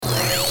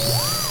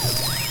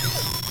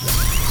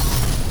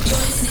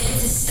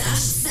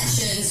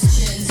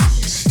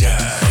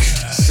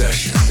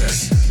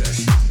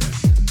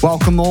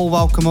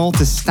Welcome all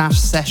to Stash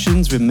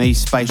Sessions with me,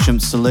 Space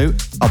Jump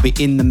Salute. I'll be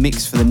in the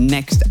mix for the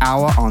next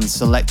hour on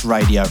Select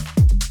Radio.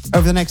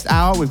 Over the next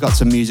hour, we've got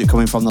some music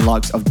coming from the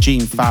likes of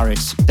Gene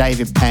Farris,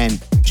 David Penn,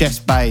 Jess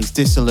Bays,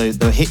 Dissolute.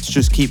 The hits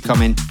just keep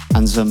coming,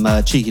 and some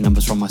cheeky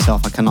numbers from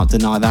myself, I cannot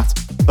deny that.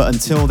 But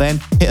until then,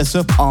 hit us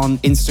up on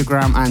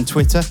Instagram and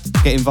Twitter.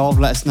 Get involved,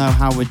 let us know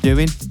how we're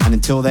doing. And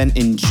until then,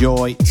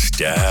 enjoy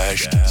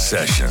Stash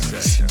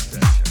Sessions.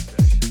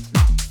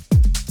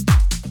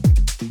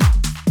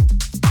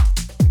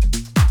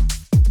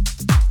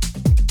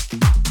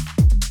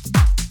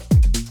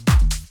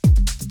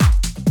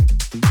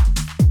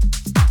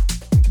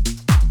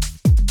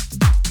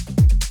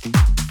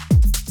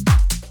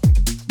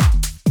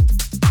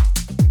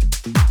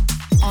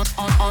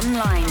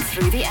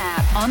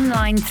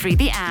 Online through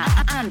the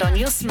app and on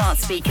your smart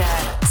speaker.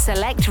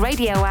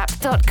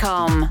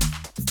 SelectRadioApp.com.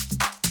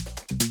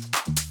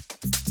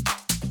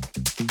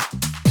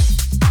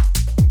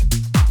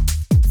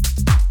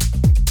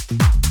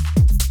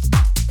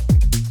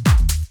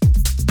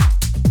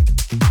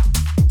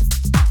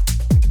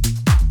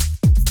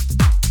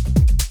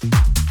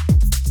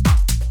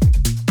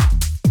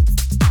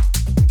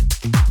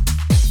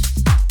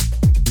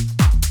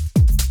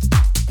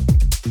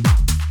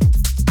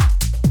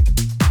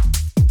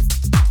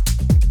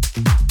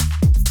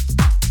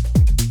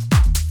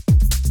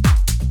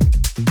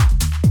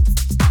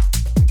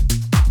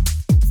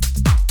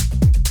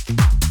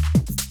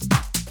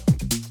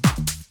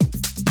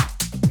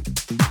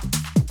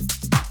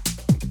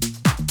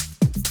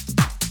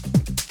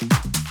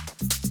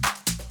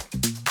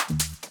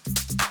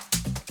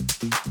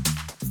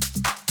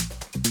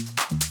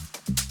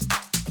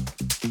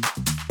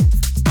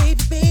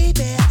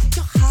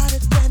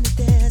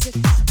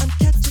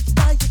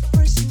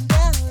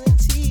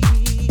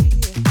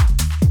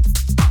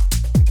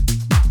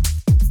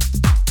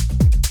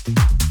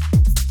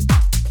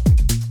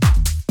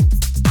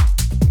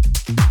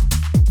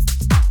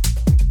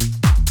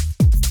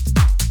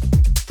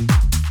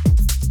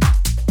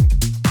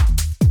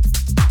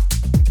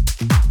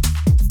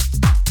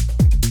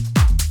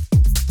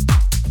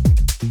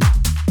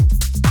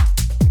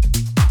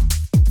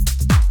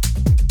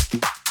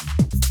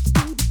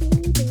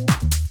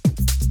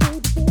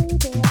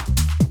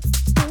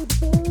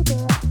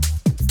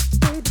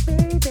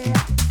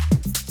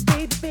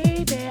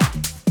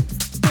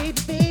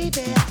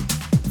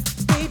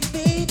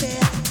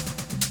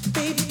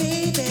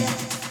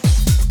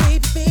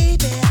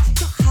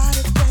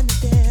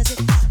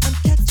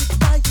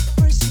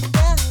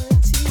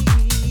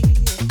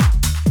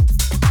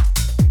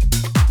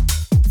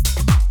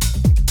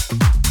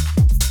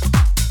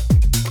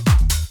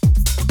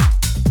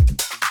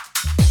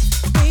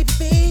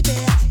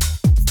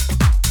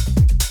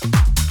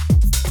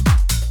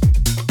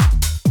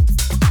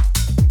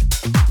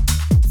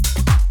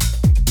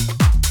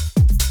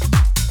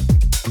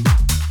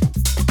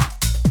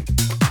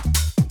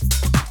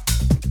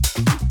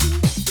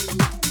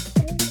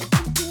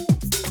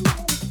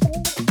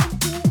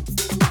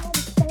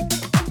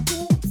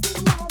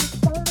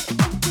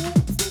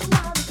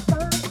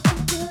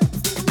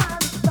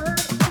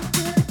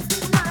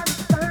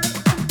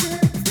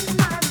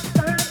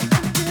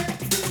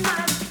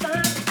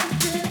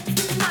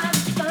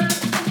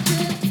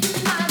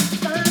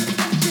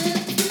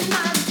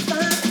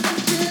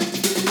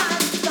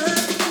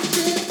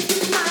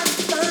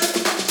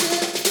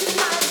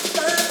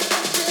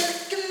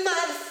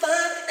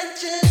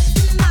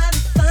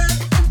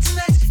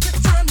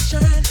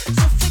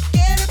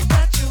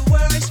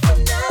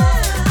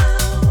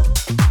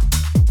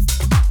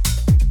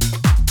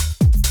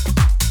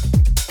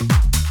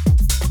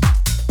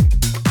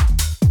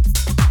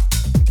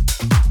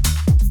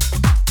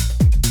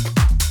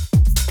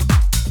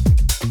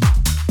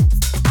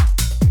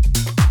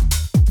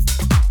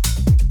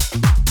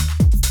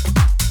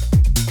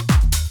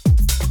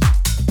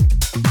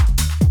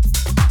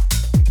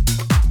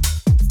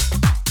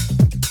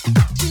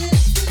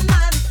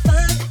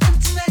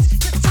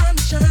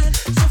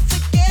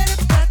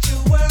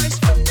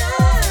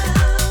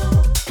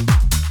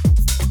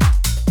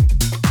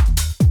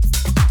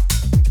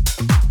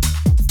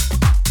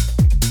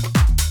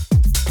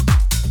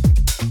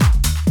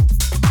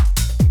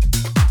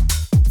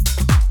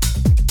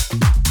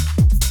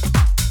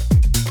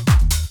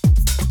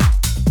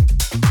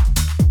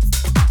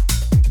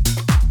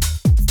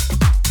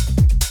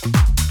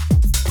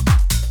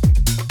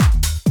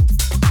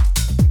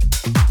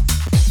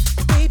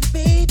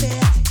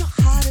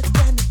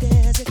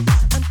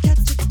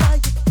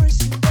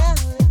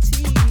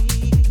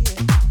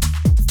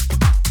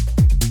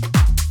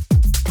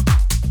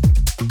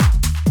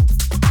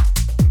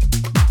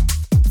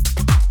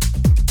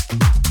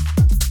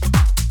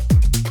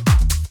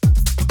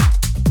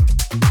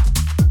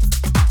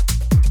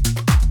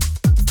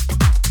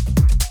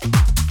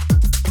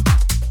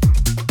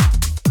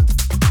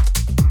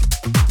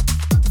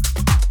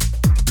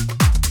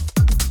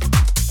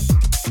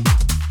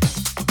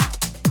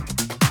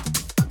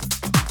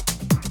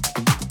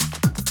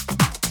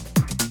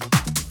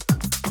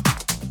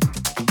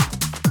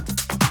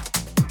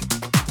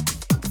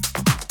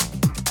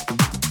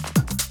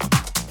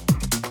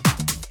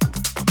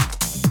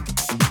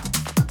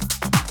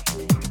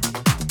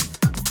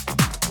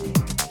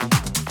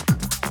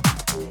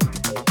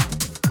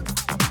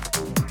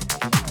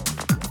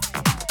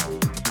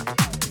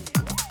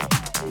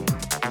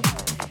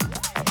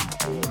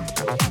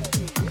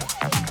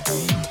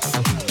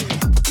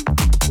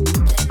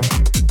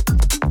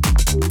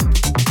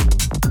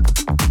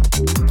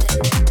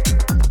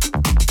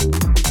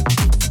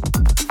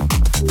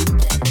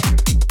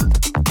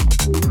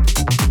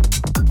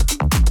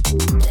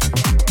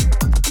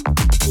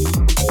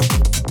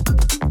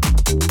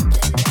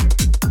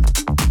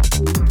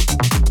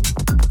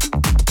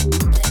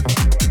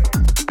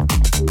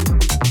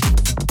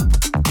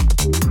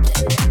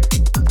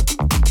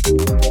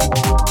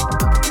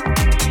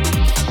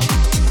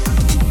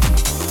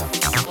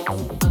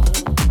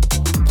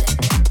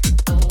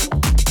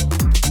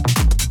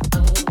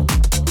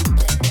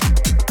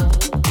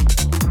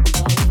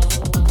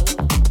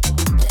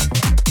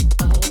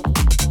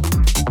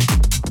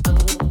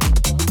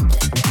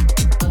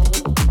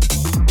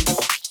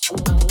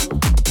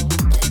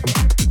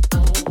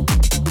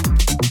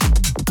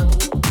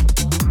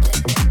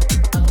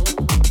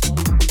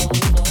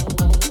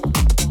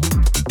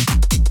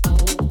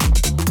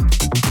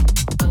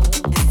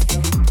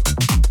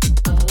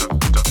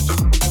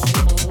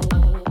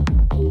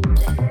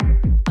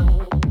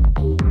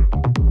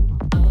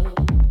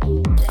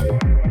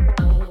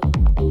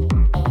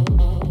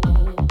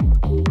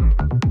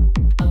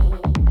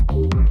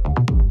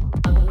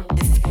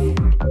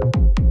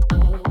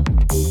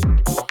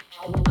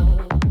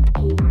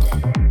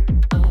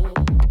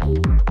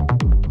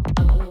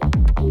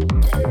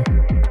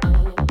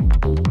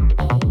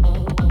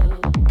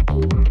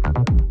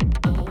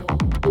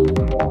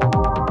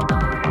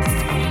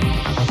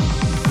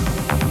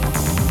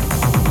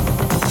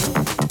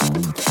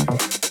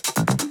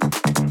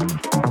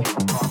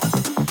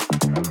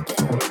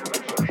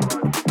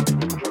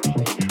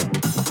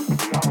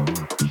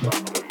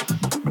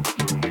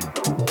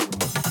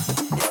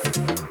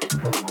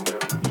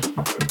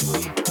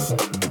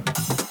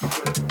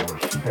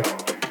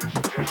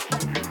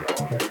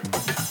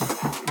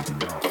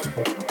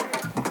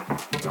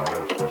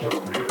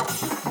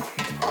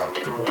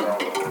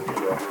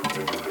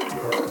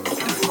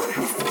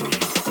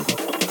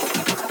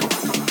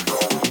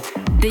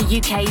 The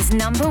UK's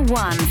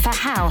 #1 for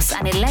house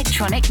and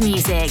electronic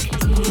music.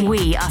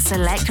 We are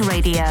Select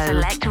Radio.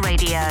 Select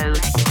Radio.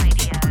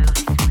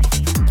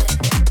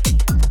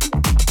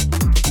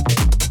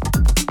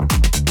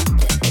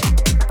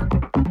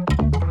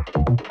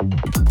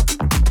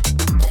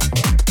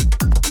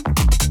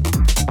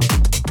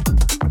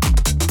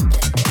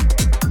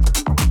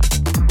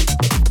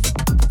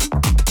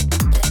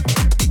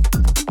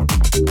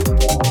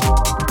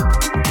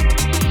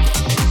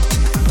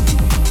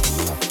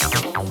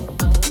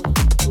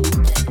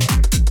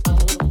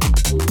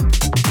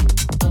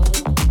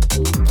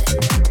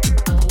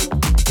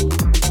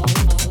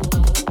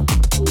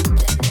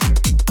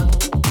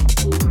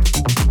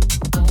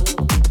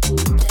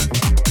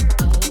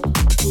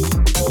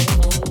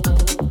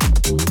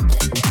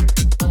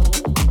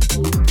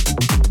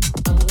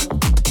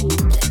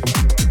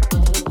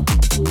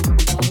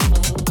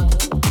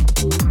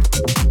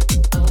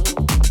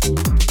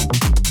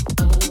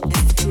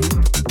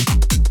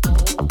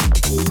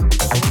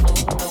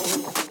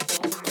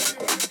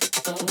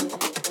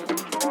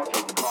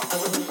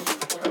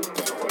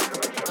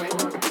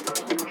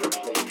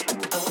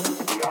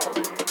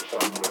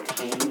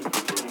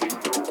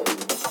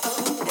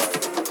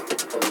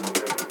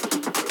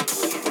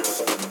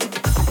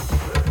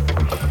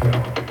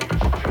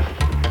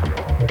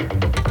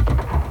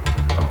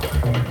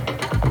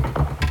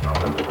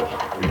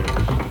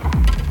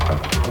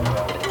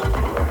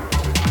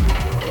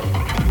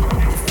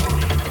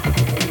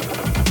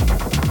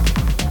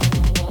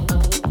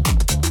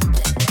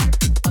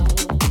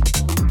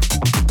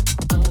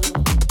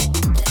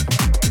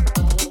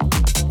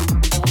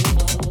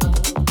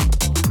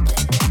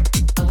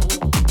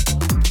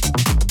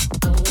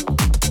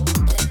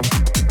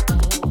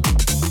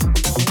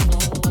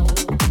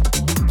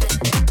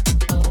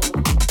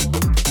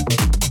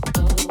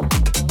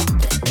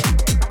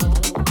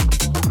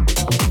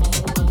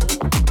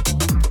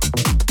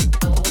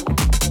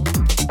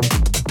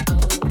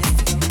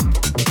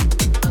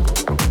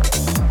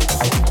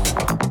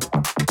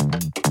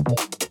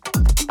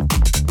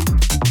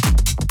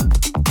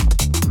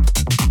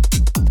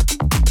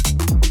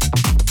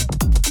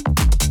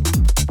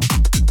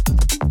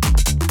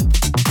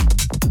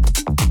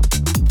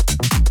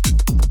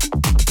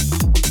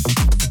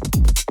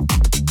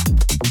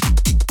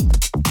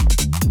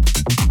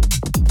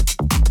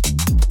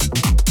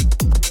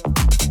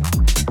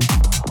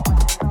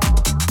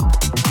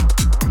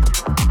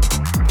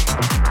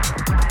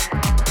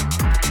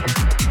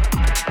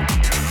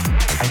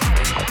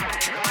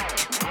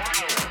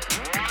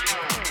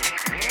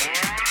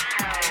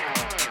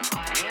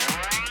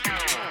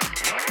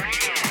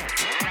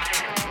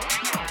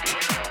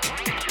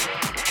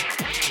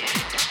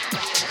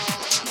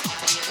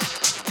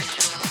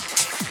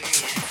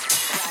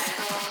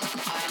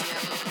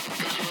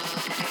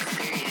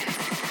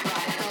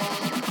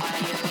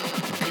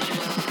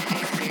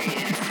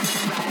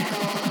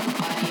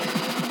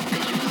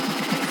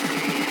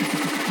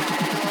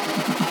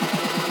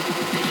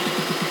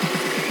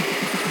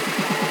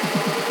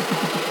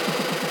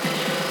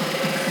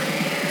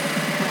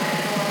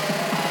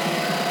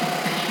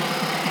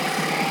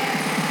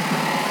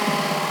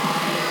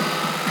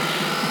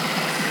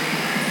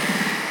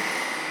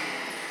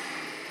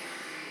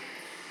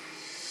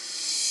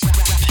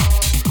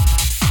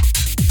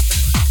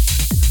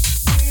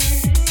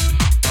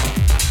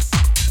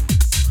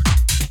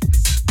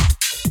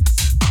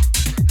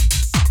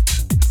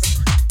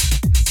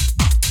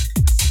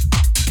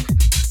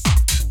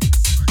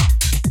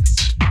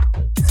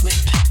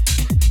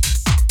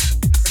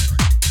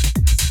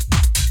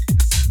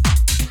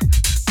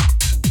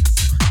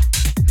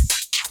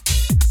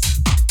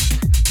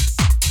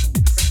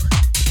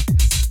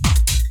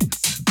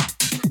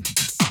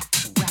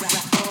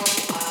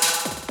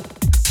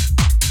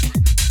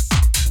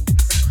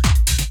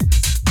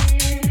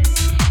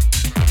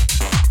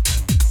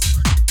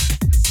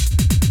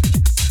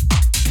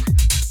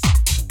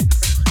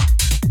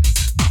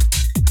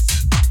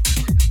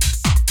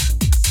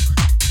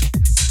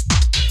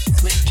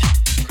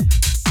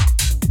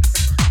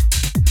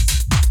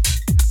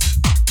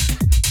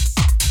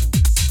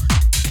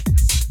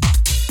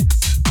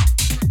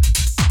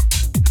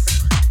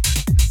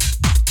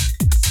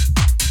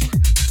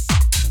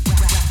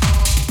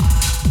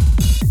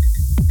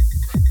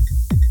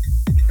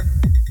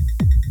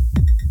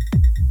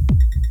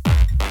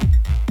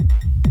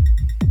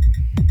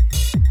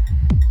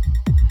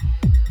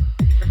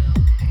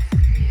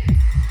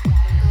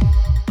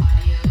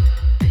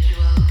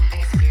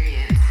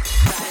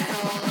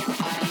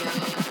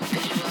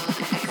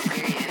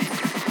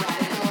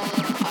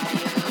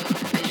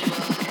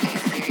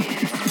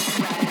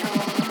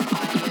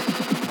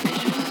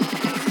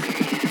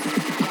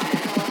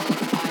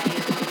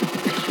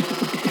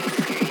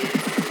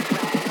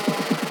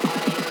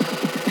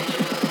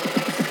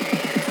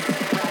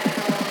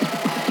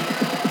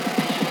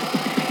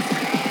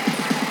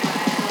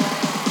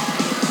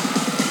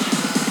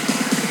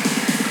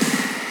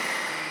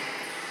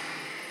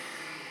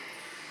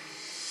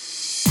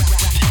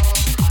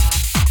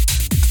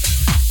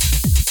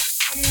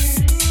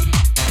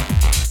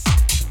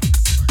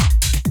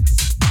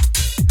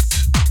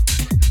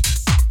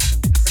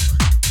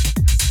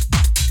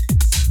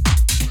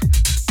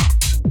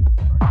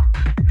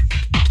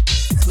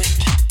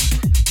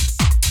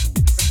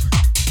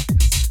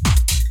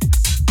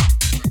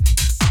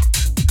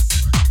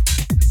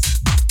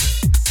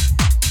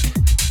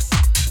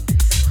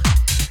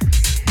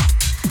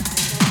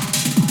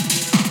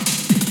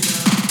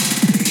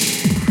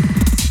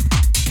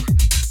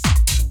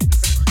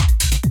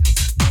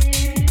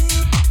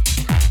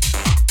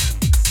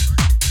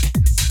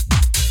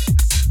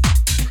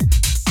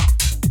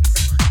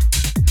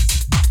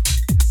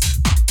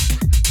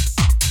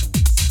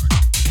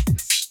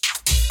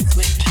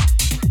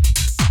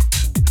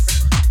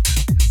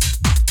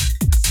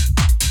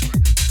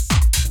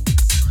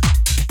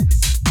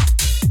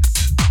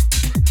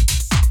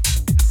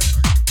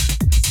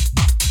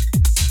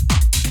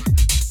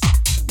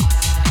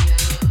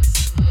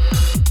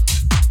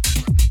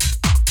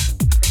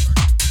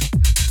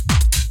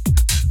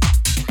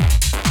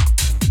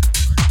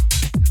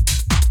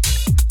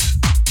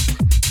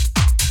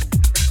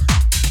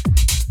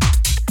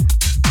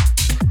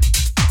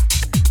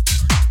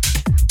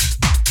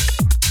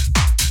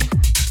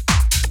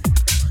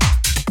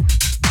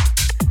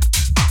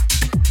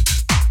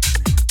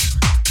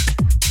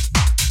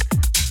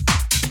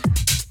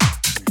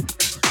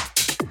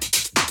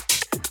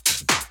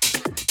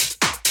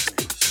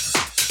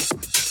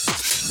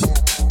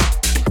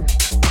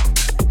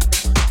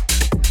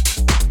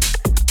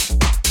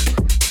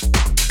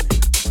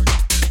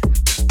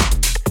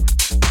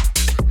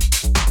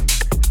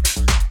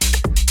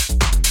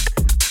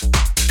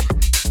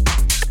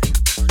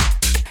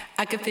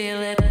 I can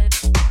feel it.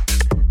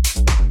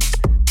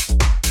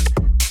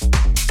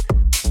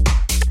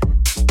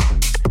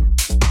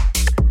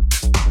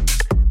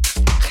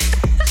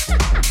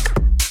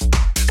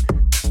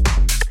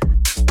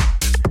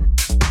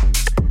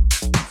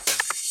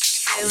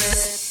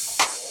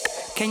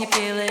 Can you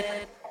feel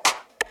it?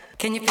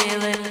 Can you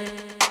feel it?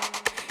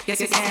 Yes,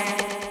 you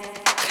can.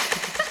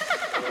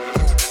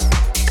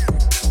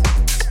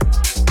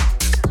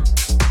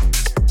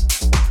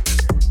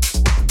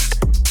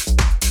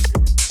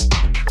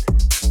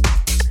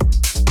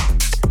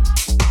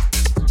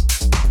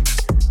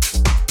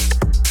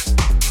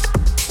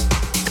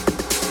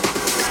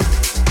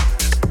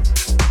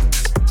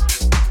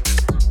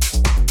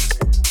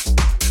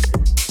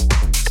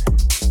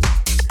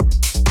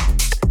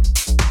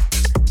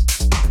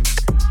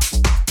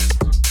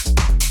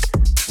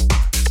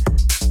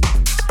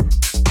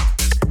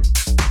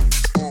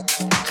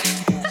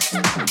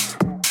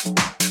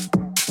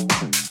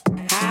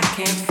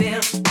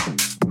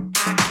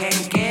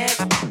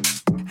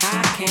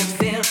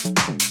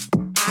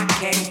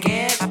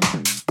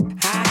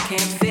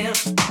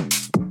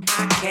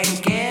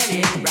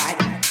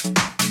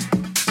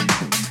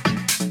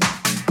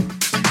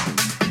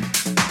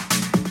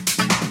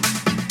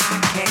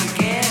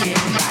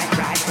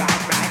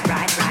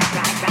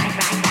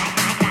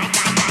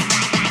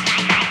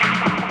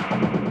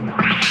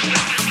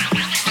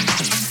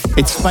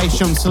 It's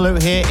Spatium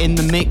Salute here in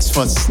the mix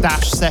for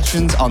Stash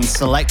Sessions on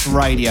Select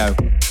Radio.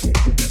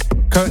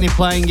 Currently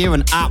playing you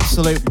an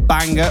absolute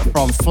banger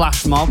from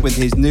Flash Mob with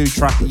his new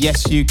track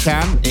Yes You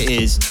Can. It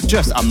is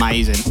just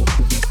amazing.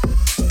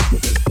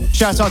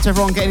 Shout out to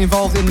everyone getting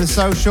involved in the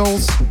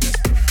socials.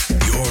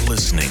 You're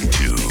listening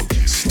to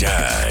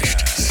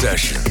Stashed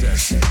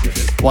Sessions.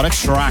 What a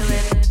track.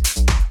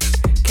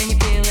 Can you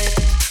feel it?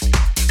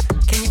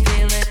 Can you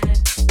feel it?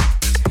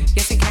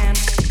 Yes, you can.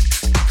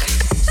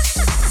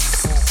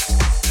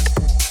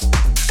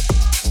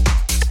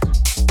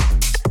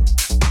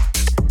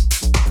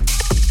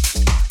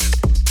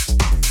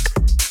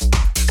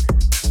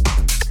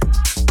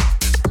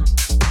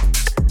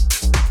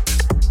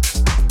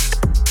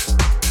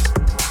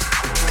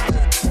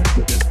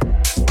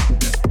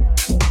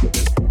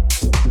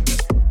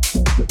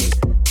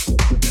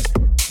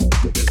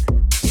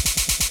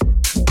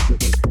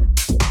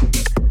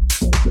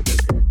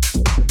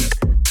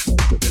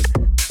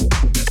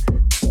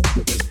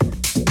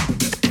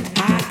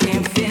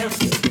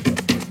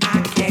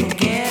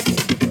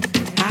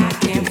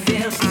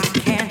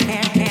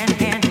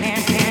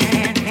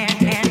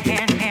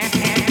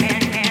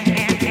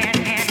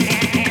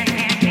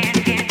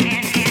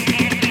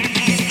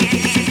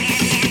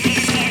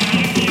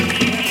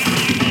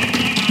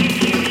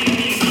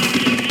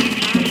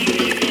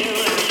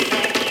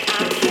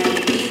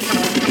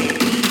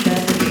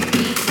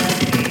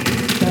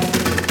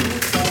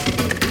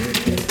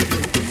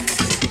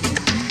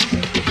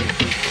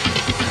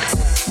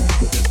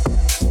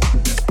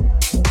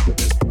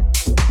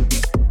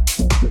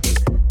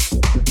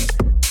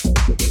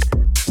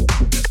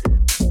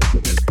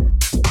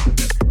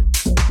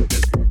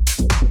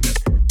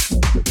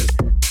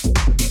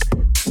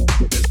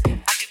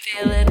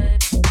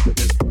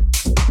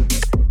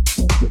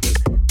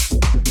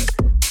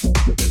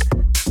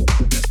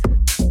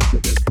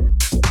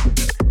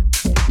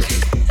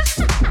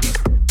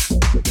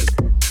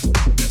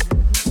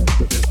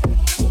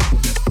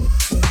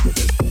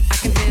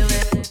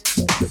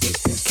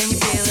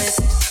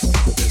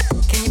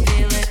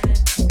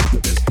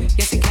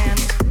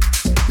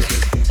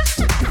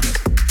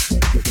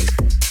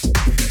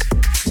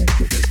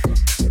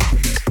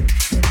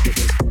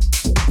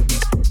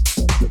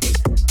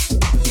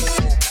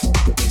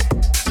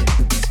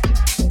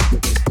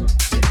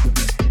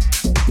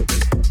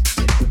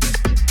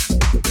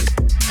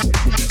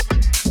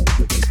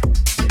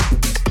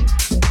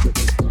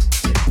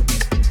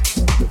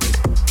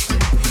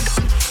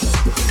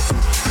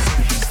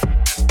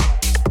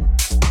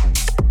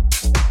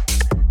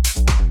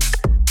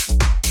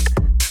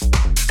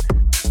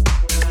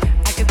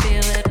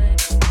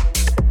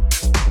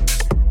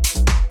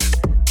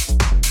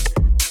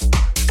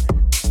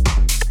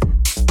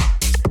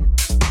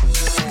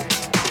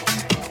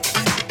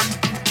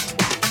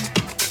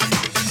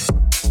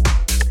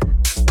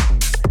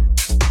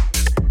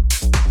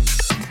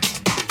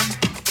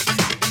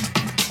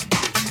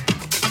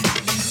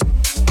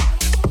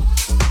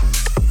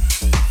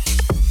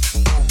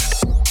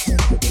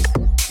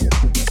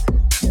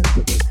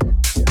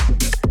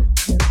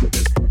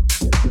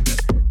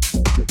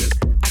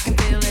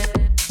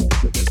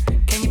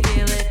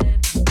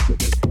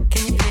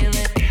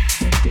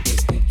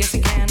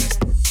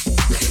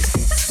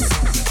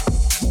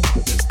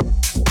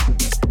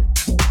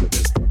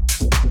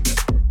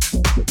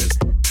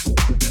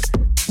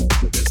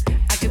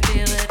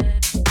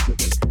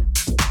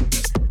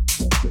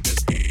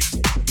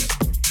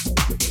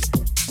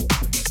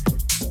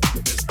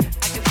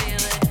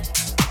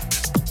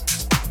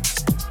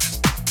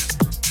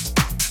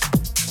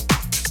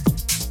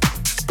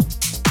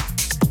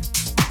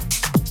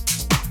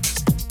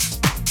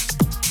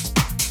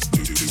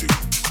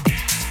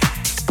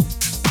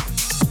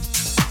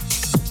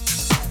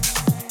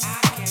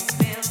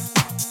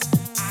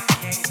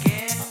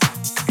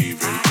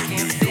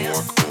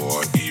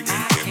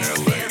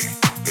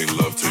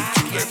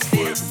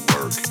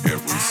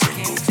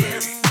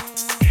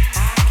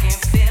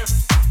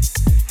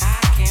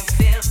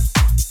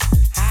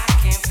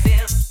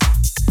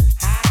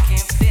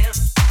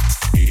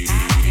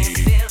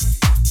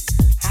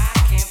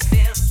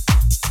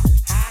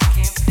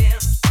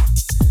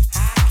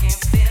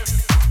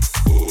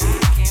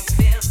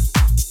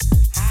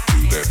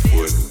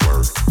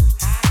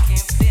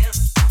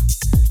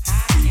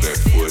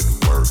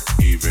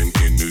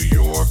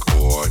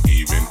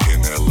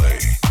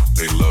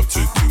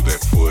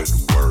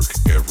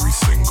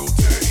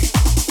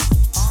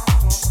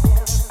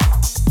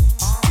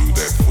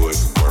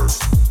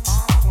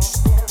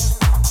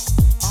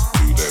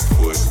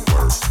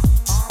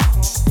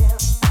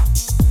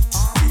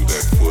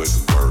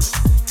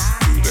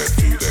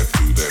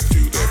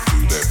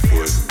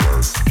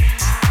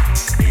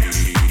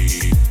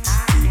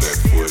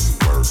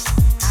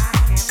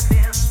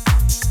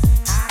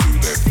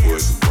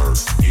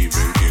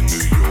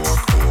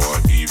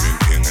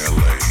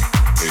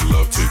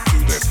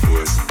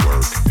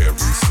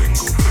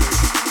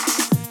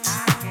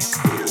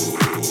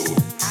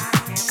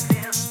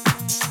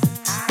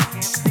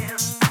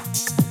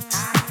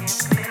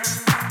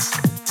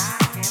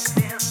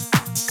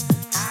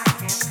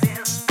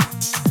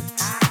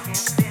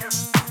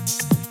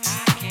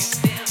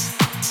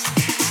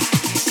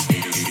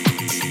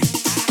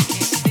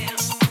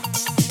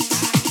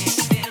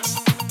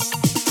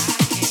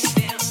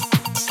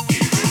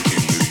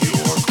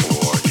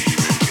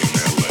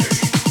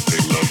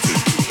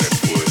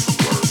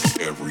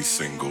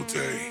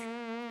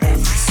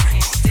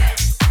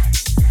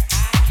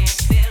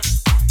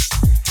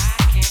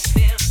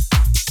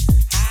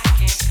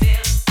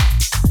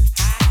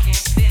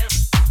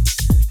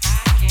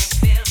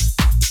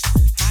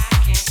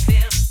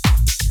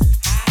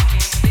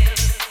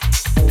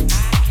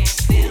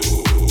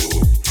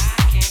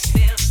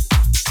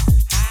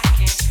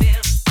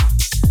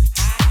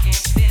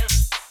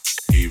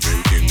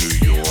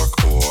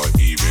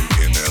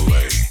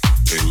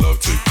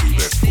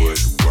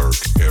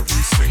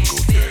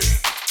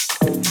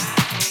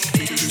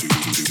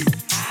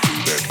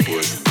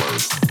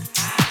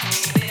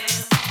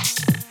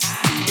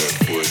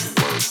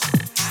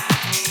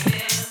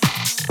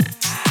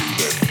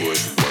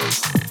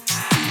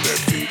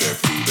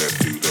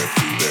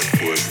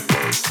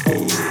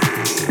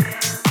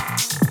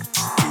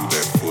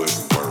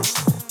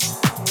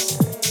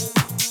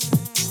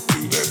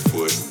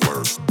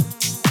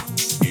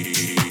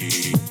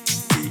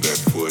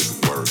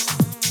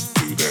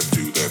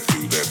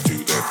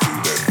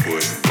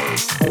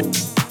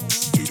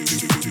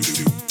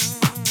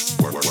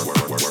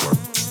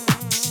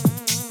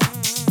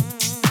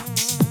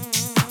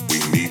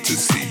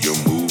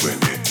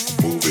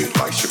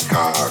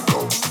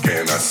 Chicago.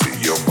 Can I see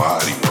your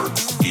body work?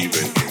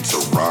 Even in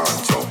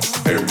Toronto.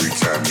 Every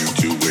time you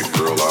do it,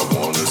 girl, I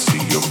wanna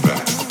see your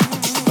back.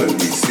 Let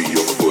me see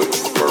your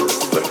footwork.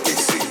 Let me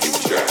see you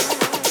jack.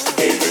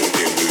 Even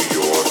in New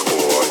York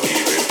or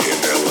even in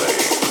LA,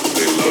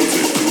 they love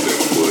to do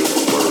that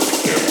footwork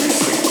every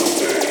single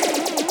day.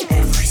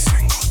 Every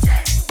single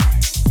day.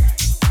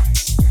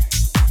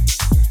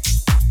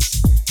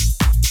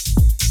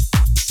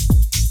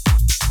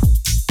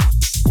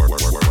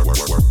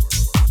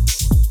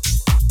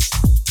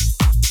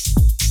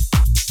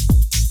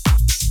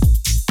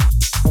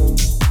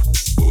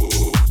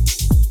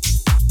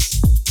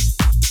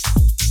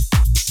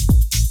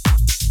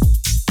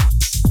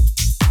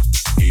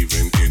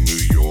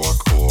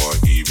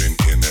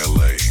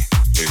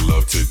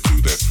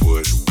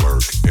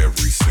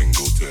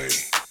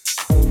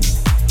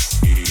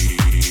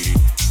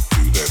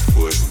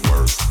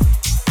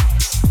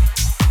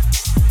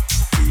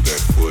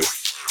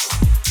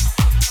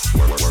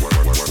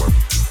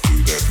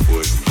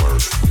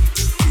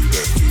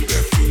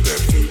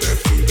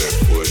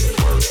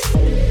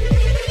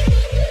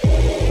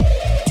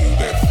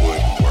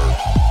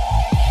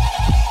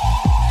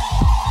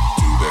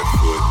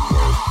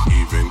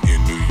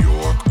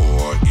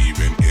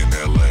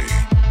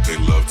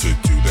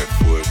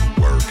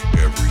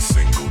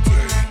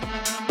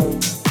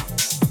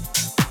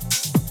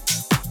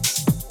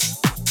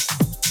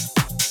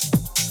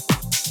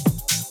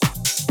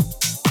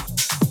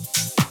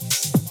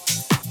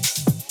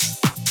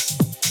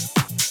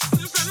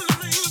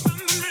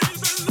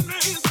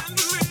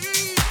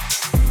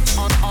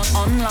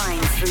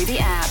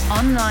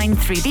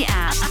 Through the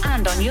app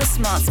and on your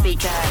smart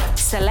speaker.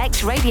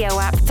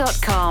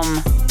 SelectRadioApp.com.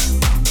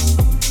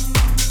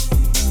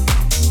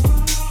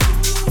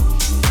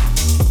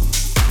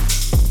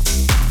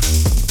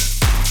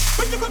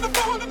 When you're gonna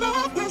fall in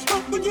love, there's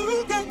nothing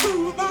you can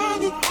do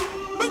about it.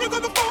 When you're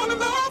gonna fall in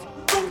love,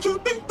 don't you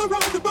beat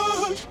around the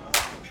bush.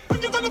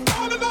 When you're gonna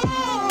fall in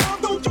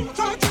love, don't you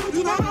try to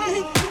deny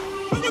it.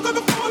 When you're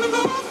gonna fall in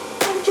love,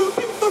 don't you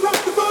beat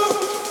around the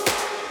bush.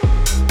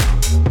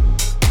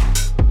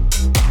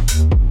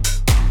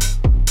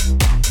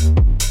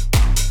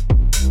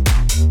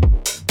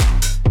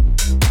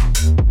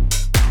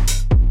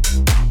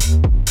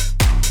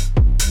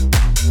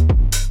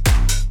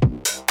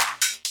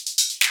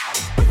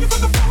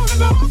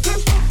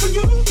 There's nothing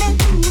you can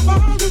do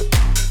about it.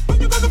 When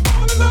you're gonna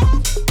fall in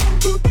love,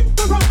 don't you think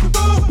around the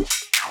bush.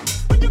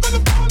 When you're gonna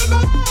fall in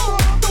love,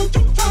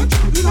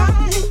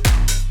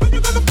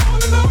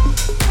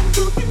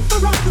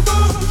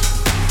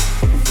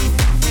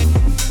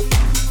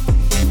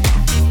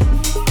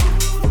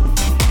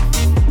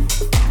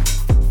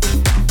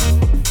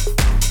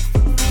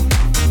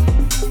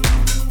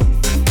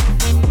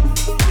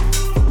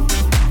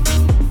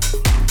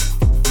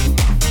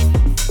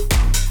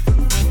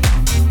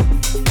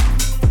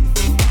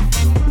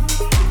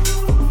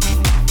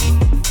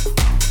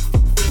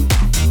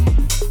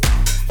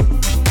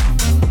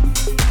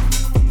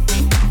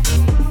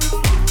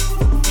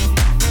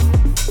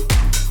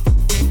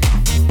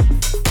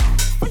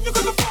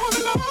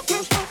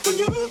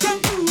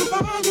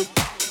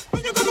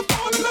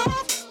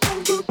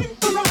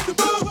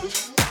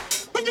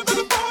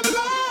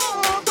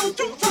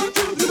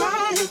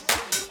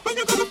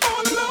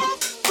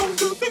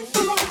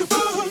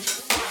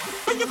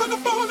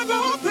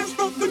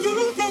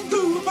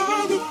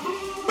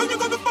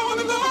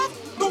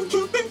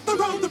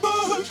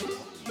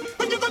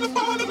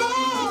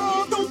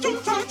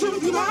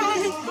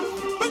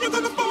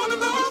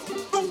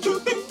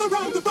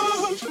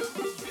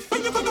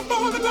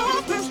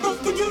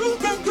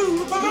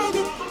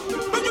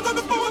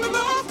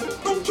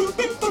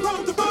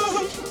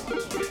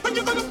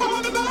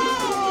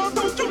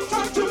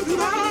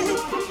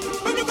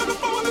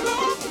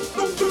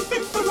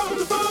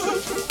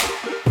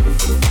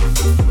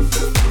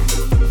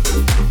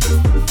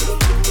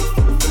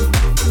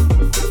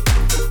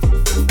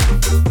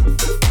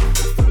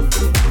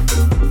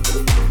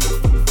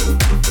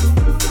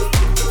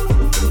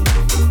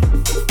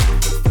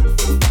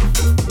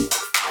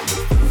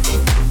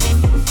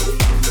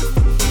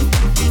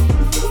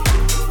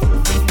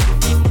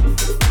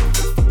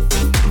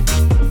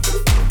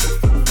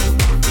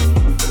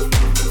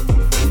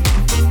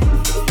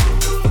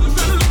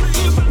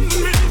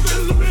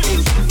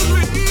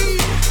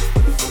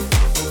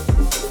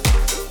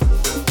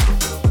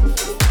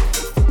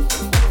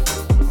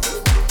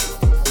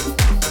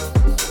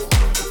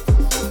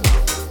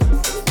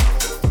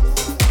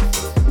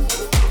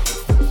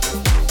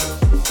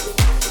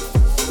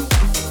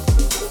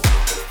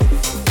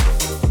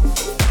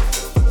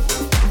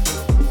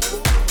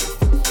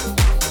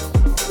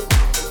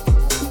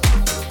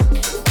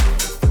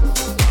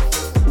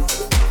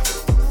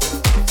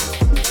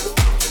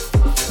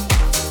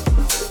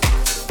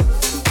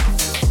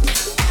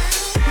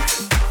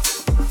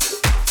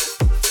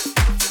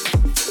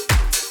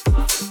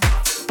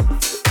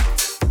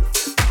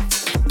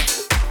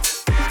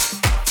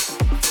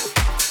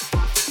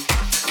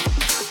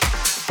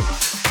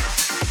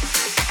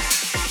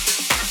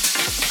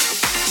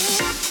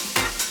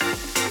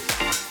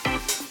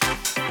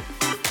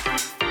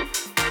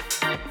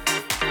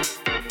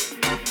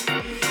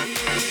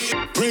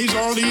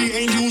 all the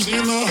angels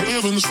in the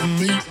heavens for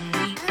me.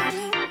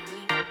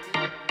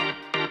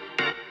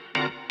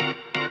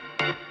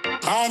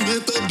 I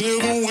met the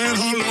devil when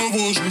her love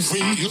wasn't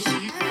free.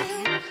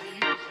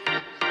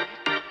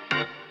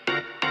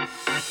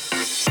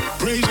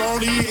 Praise all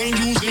the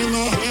angels in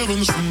the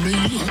heavens for me.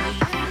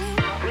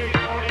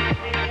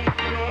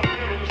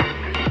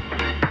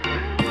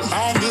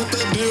 I met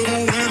the devil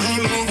when her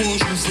love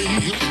wasn't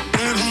free.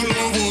 When her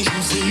love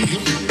wasn't free.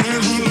 When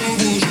her love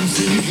wasn't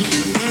free.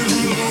 When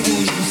her love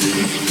wasn't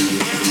free.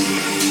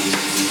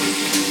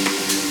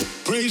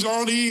 Praise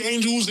all the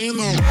angels in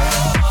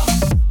the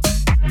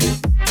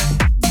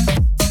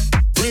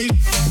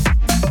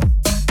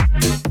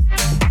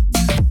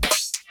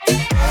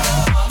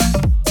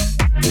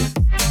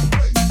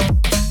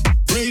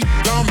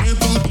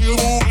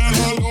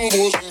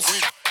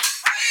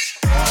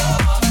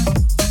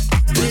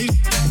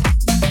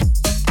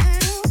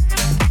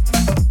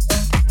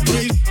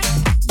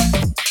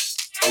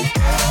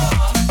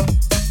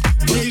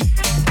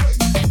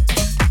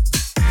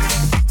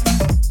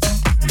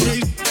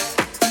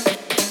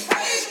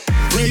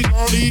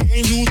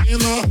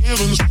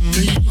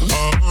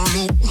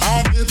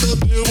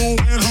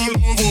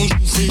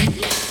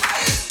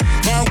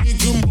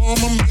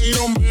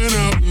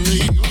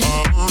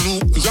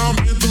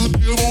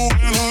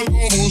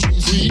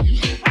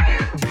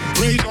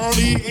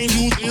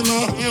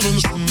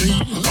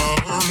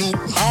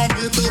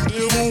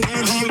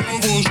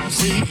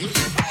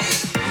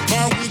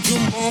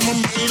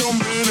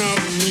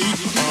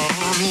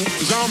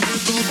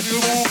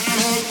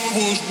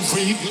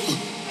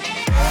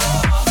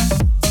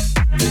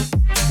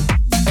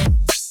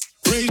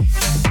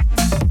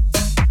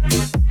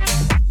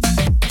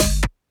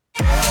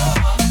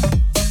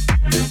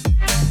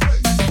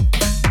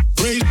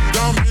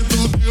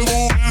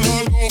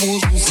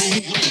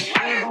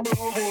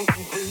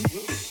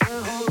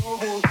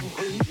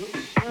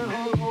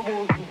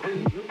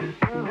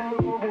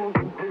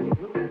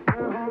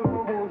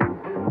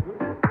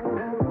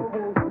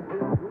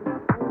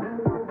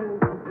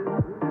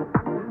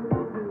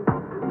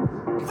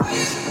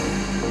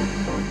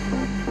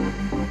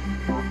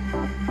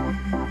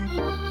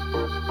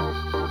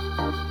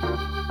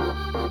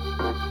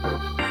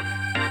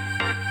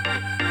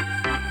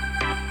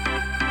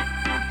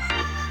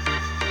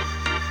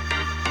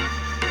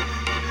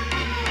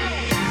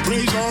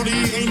praise all the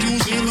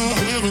angels in the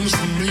heavens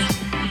for me.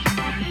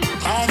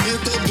 I met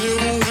the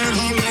devil when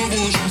her love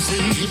wasn't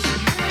free.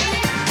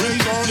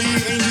 Praise all the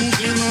angels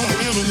in the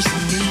heavens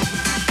for me.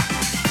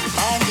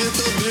 I met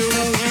the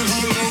devil when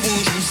her love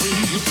wasn't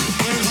free.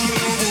 When her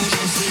love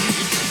wasn't free.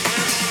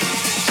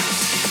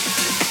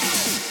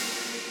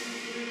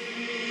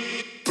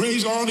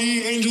 Praise all the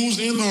angels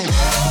in the.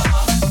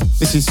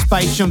 This is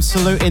Space Jump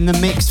Salute in the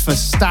mix for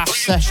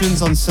Stash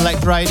Sessions on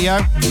Select Radio.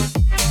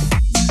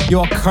 You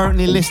are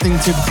currently listening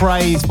to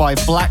Praise by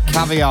Black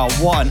Caviar.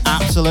 What an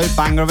absolute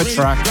banger of a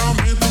track.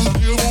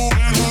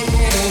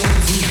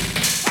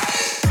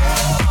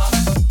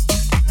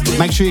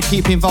 Make sure you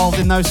keep involved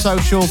in those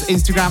socials,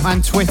 Instagram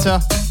and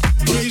Twitter.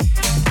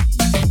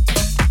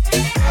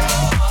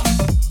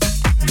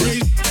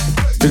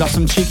 We've got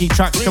some cheeky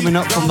tracks coming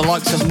up from the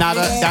likes of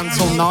Nada,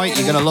 Dance All Night.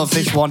 You're going to love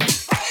this one.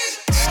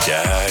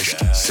 Stash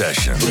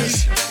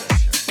Sessions.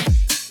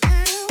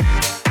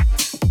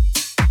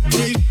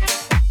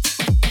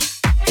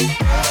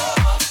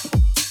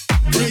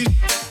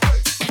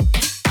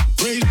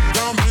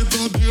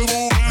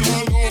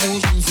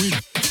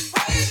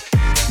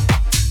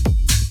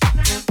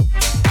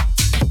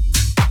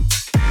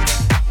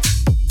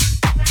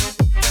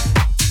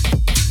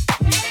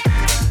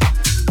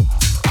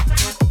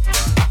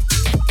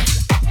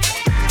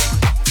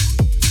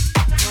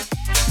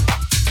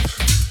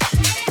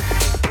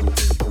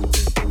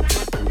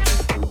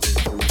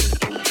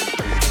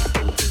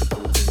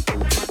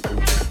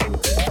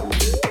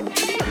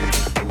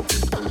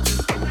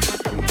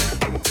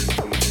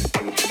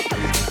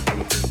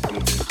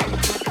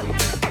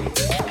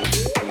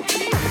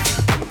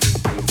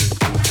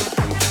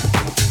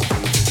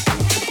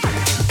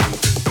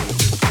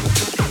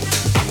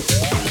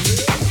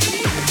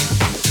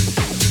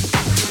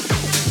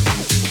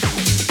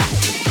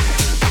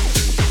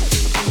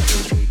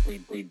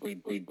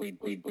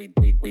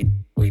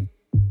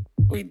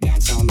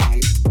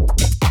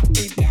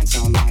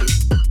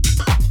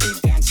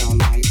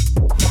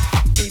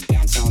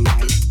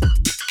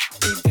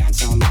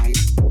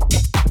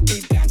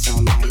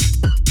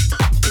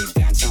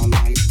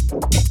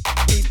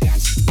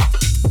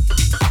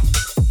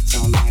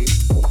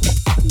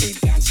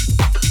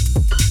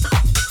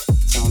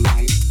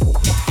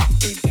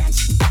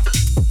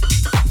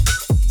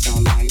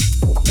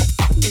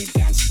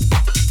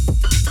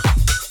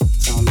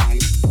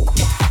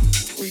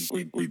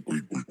 We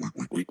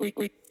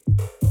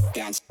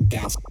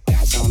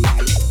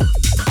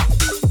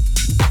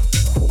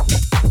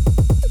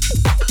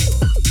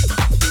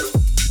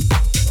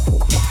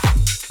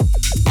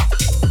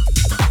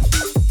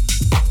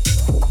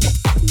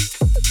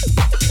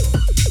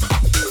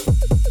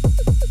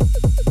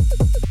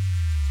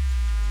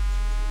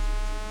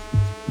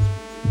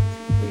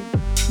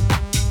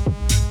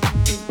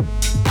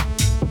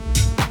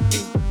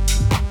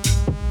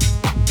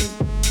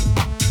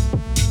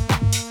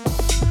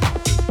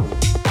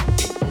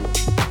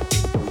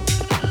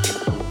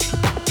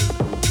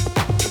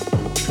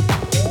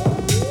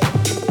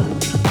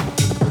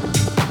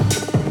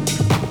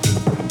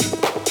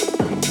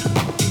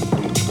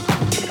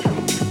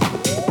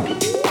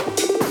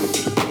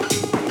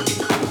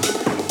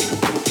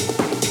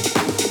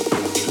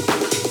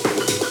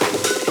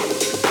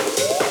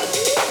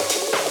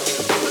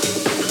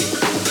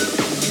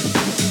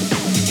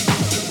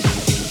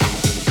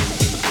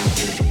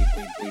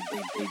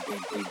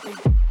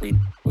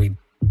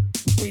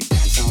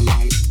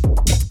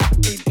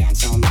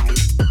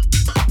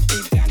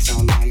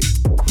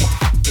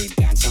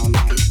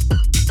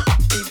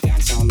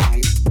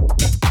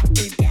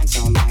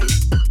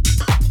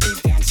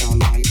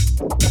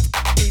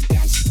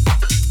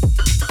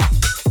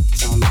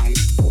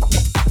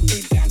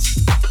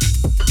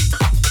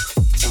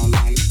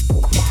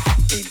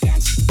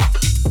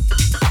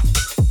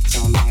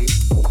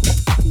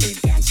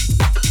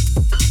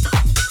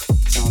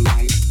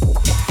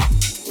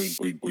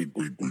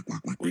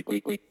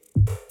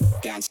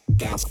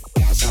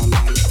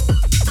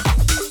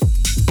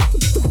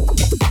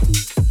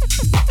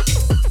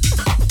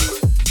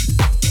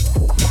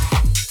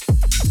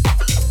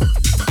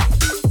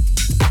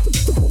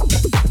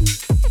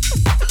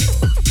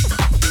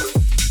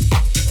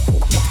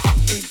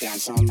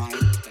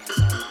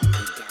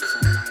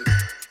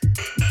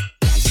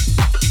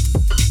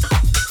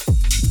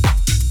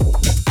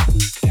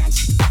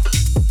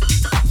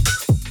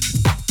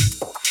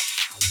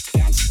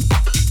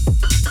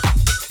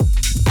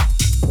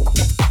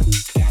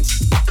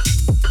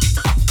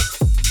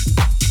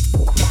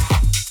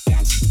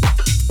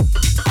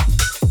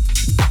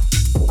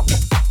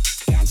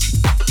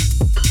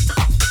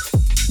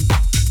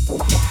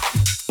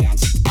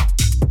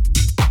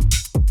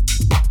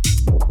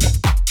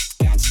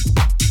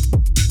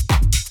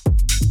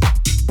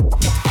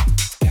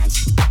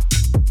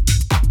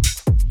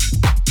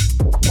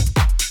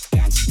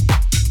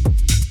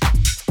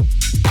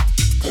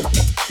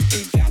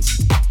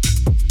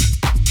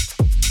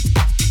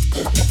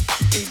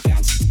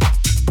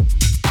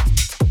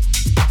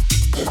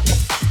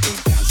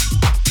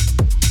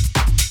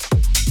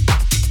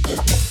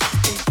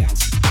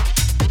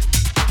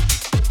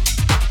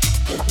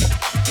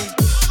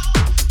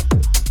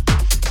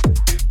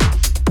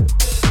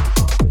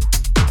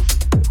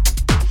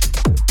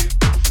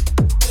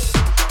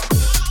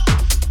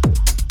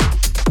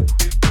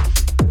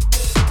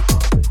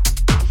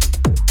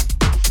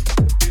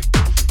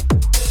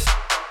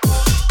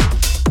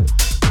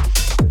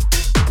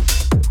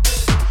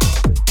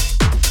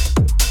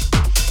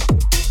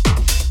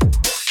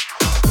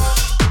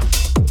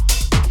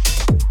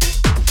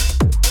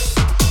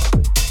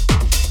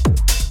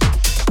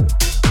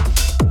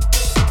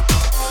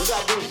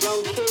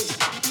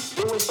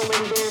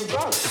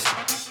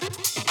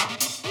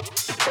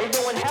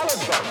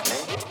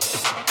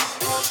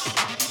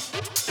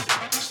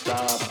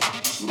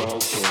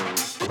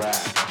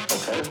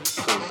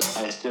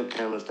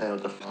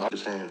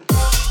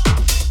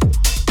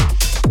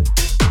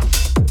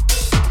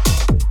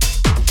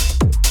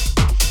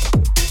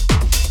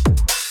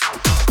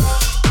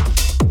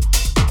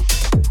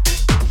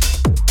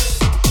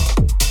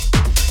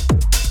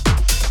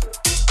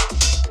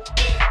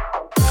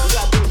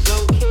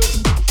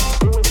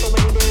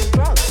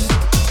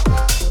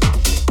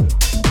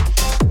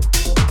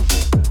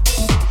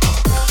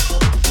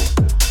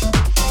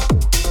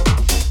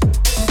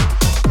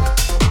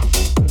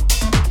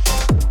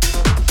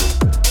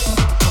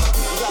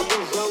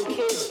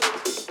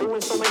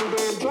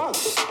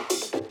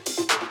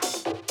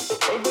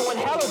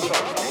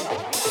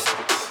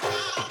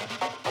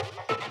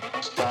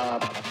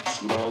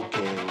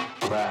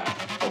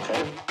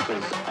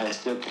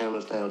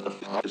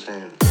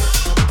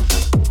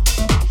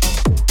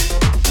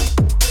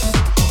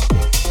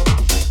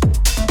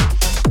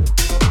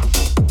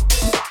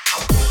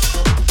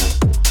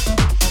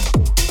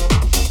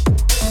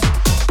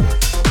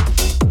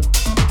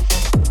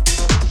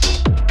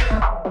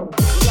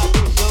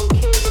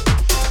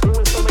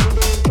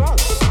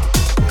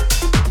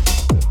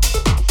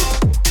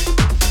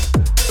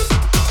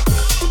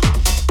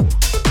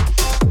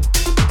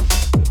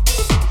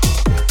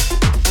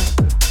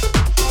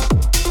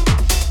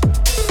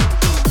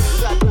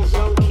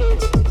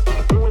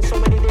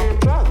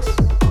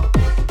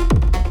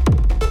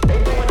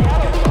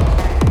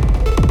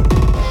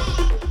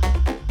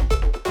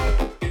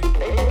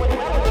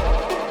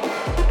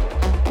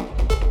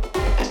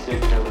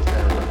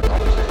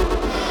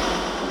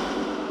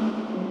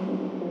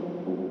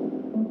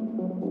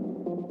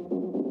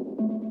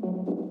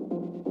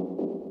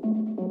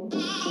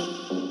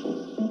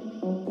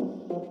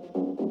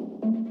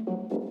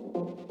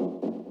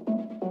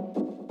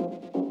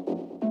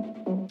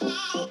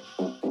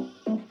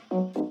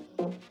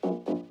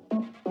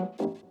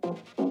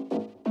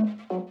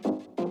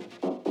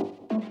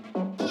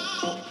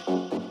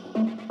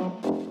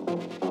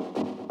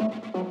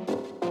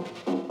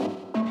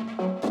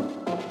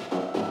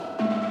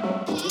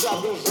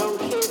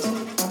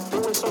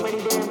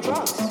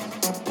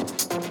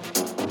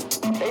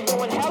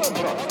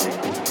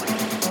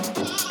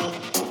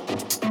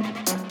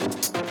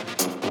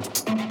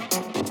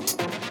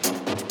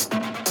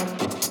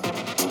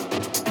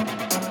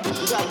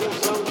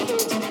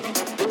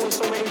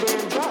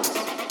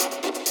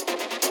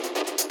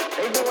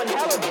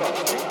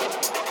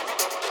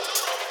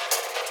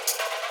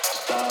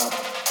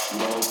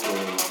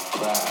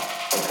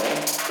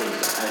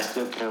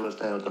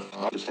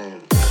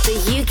The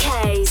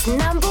UK's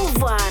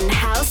 #1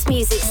 house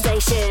music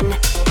station.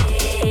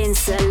 In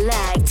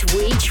Select,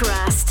 we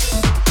trust.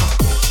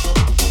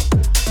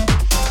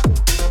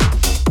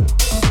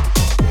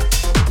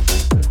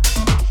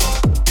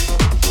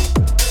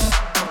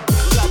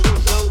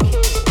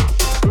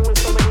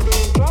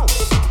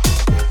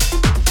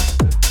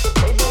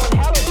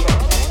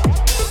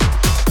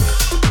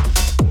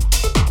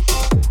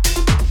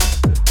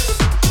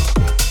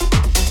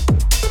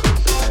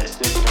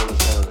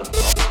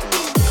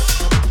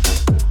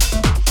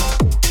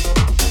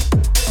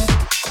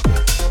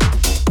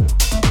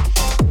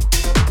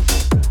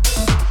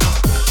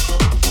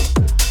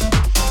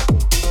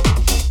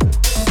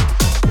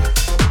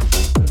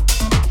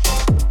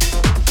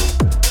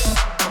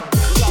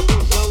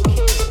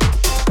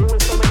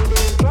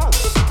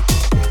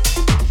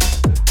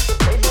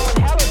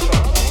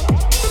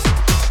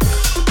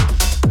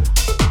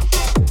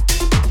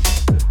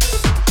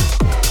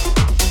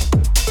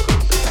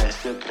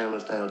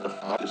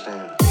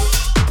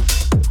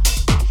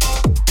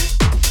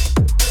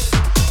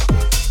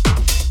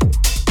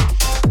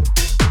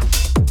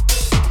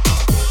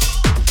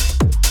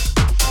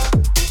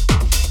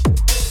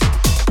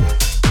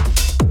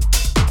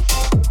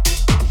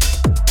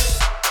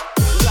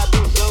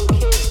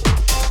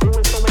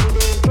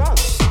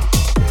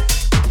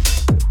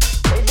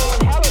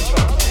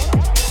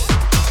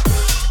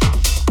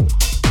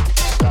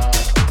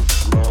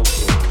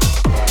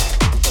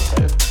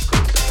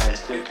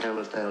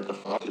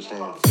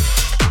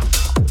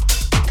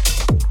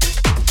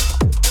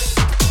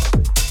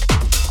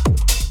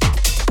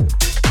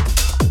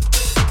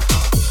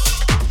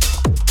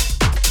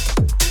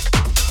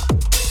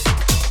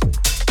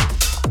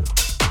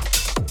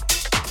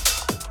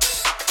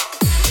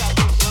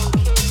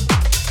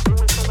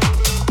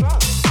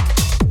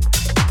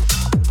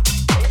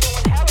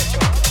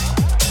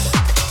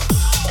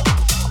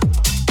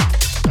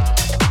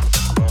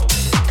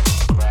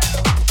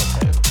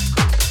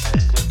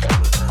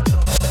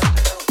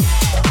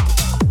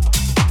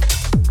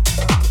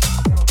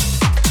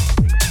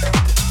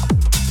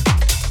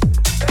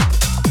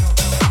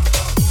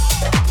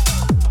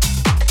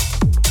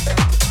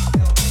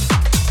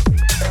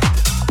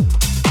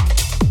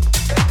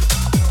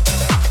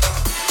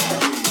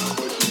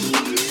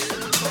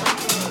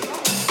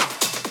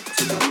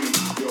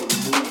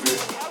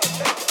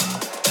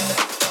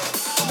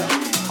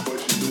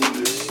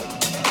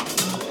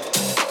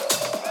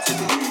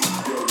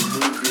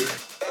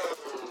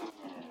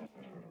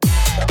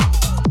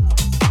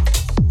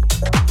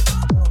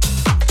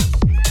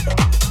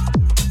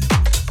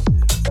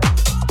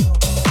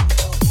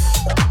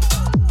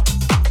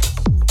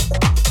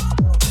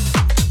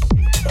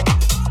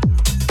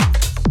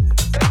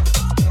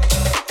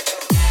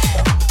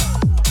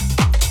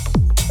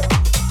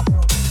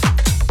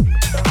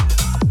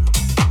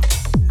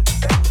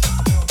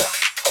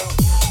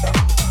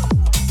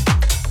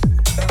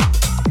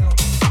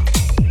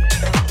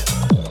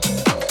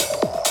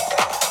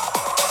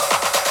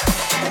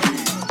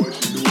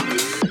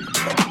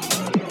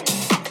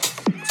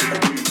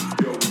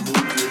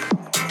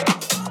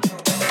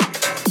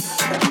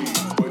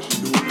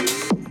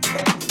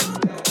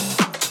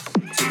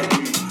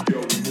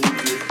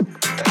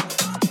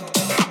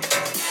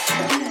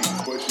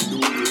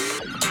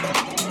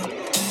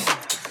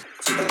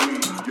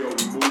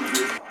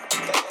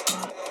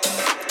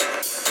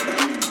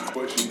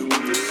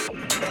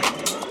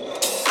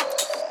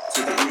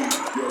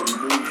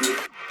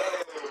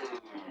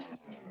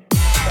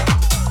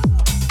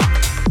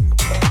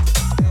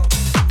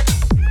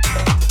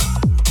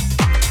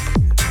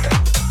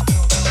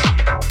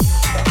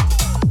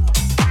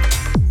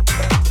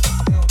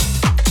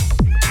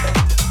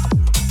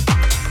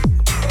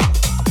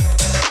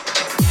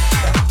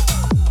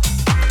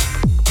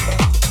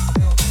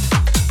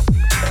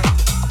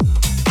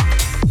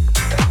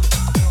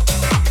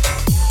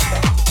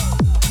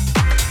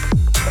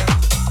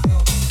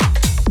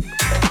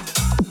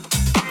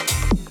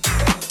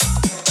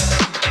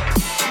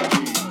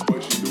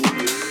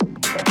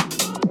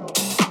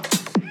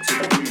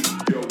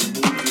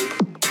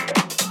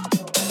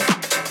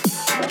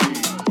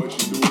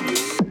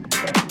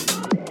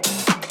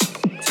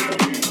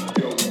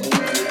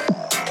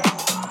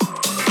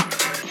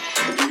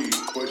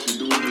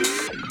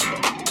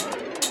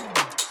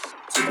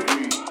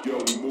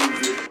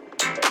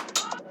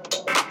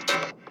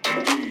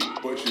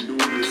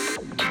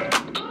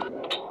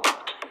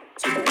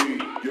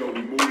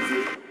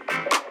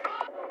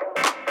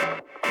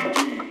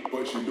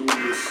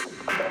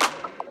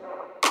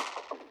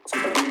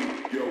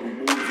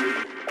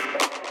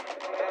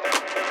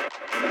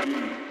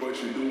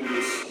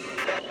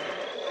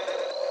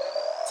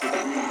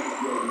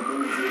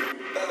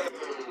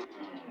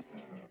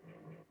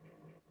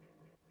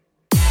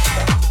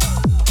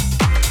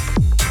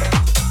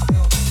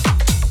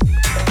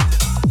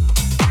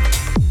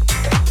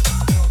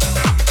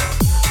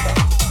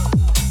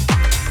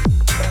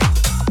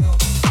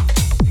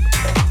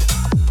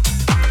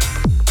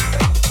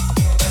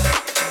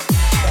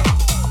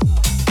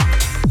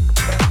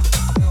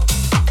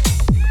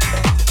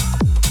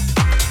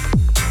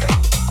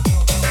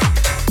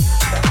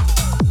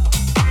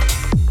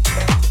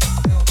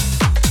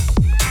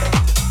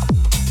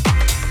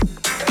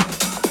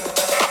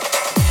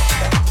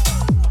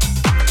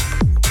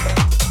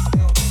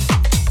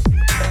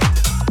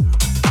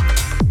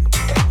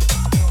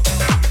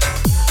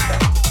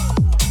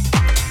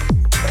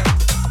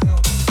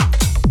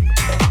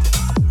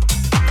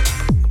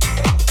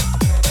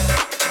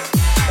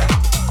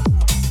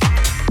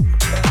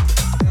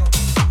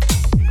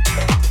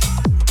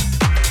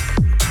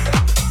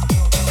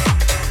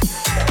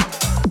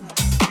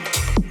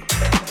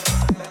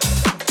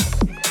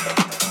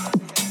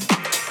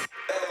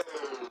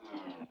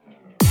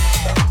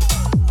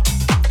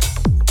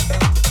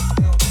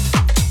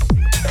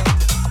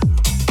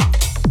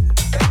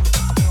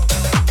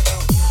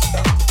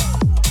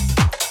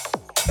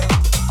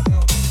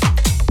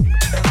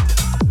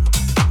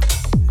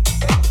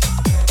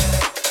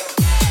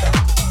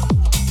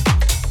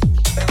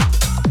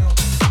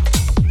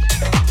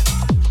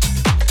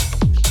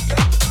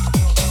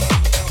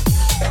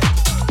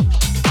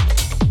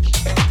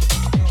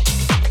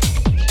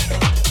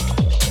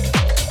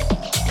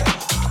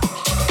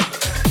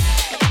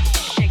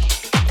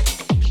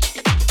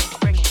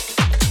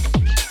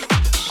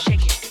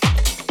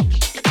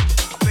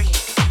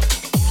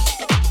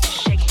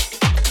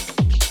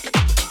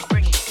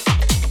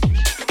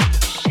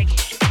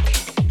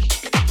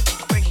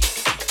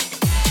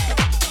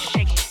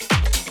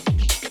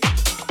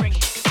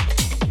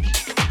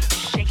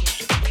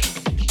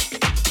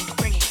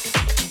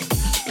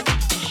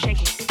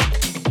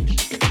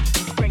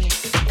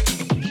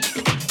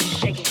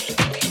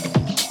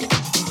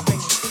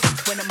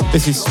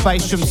 This is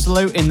Spatium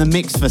Salute in the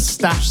mix for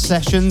Stash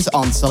Sessions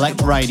on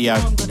Select Radio.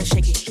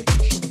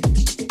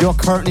 You're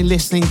currently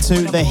listening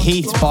to The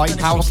Heat by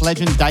house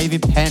legend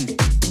David Penn.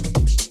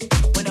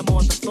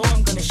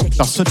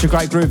 That's such a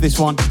great groove, this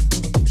one.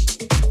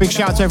 Big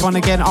shout out to everyone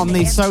again on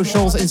the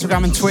socials,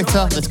 Instagram and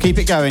Twitter. Let's keep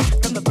it going.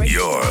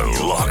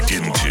 You're locked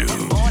into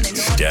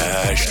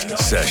Stash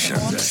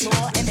Sessions.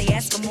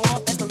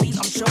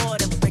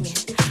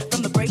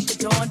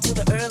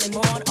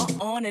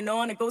 On and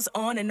on, it goes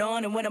on, and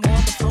when I'm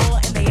on the floor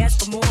and they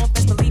ask for more,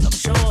 best believe I'm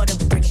sure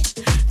to bring it.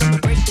 From the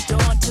break of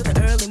dawn to the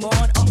early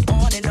morn,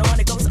 on and on,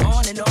 it goes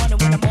on, and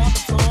when I'm on the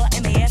floor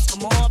and they ask for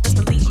more, best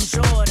believe I'm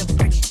sure to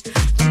bring it.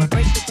 From the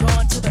break of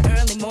dawn to the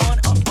early morn,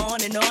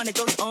 on and on, it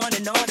goes on,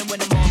 and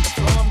when I'm on the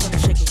floor, I'm gonna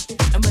shake it.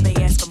 And when they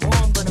ask for more,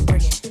 I'm gonna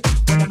bring it.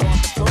 When I'm on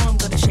the floor, I'm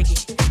gonna shake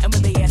it. And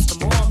when they ask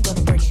for more, I'm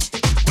gonna bring it.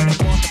 When I'm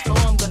on the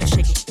floor, I'm gonna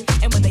shake it.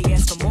 And when they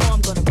ask for more,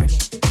 I'm gonna bring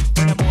it.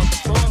 When I'm on the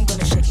floor, I'm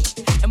gonna shake it.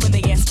 And when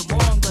they ask for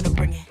more, I'm gonna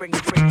bring it. Bring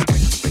it, bring it,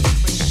 bring it, bring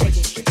it, bring it, shake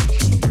it.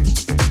 Bring it.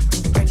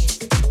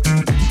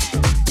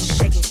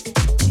 Shake it.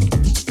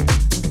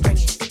 Bring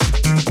it.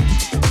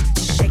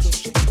 Shake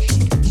it.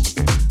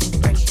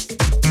 Bring it.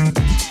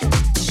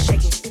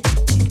 Shake it.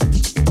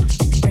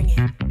 Bring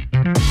it.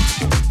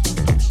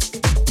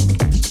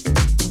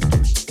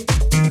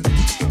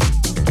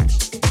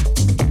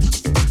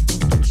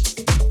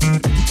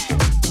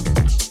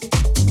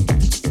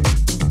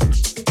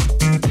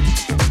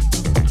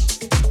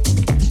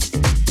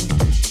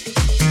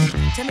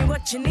 Tell me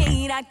what you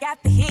need, I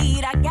got the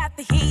heat, I got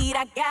the heat,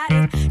 I got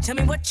it. Tell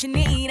me what you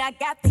need, I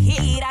got the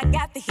heat, I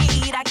got the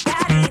heat, I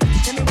got it.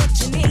 Tell me what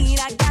you need,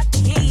 I got the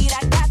heat,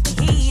 I got the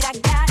heat, I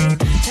got it.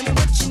 Tell me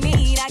what you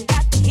need, I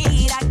got the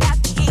heat, I got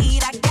the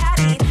heat, I got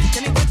it.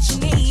 Tell me what you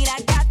need, I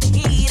got the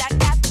heat, I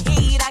got the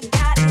heat, I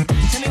got it.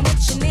 Tell me what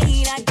you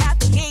need, I got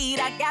the heat,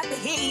 I got the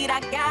heat, I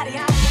got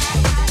it.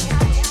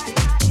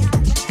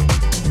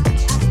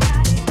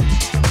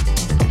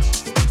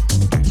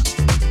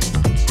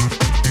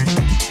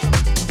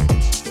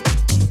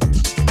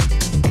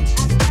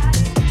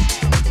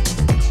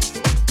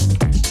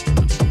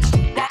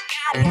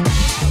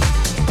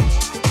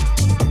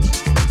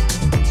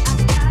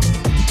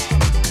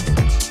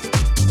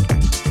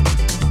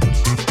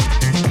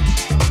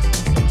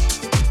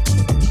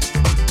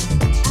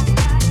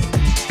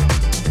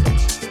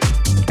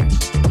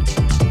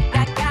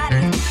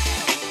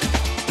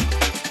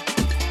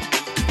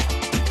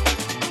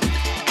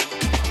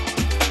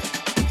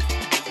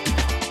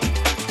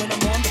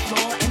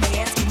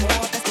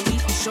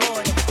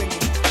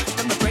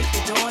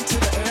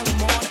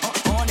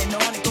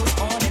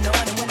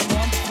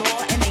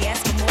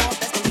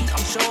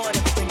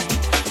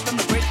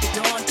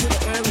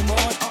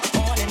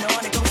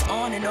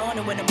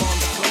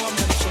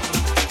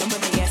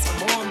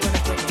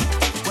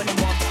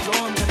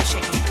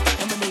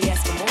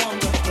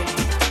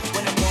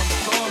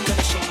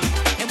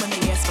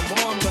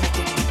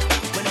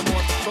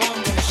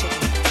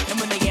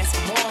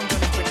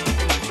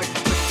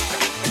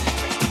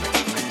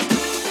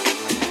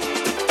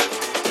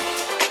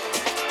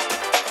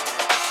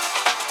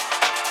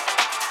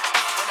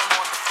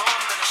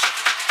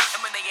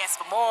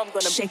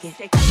 shake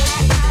it.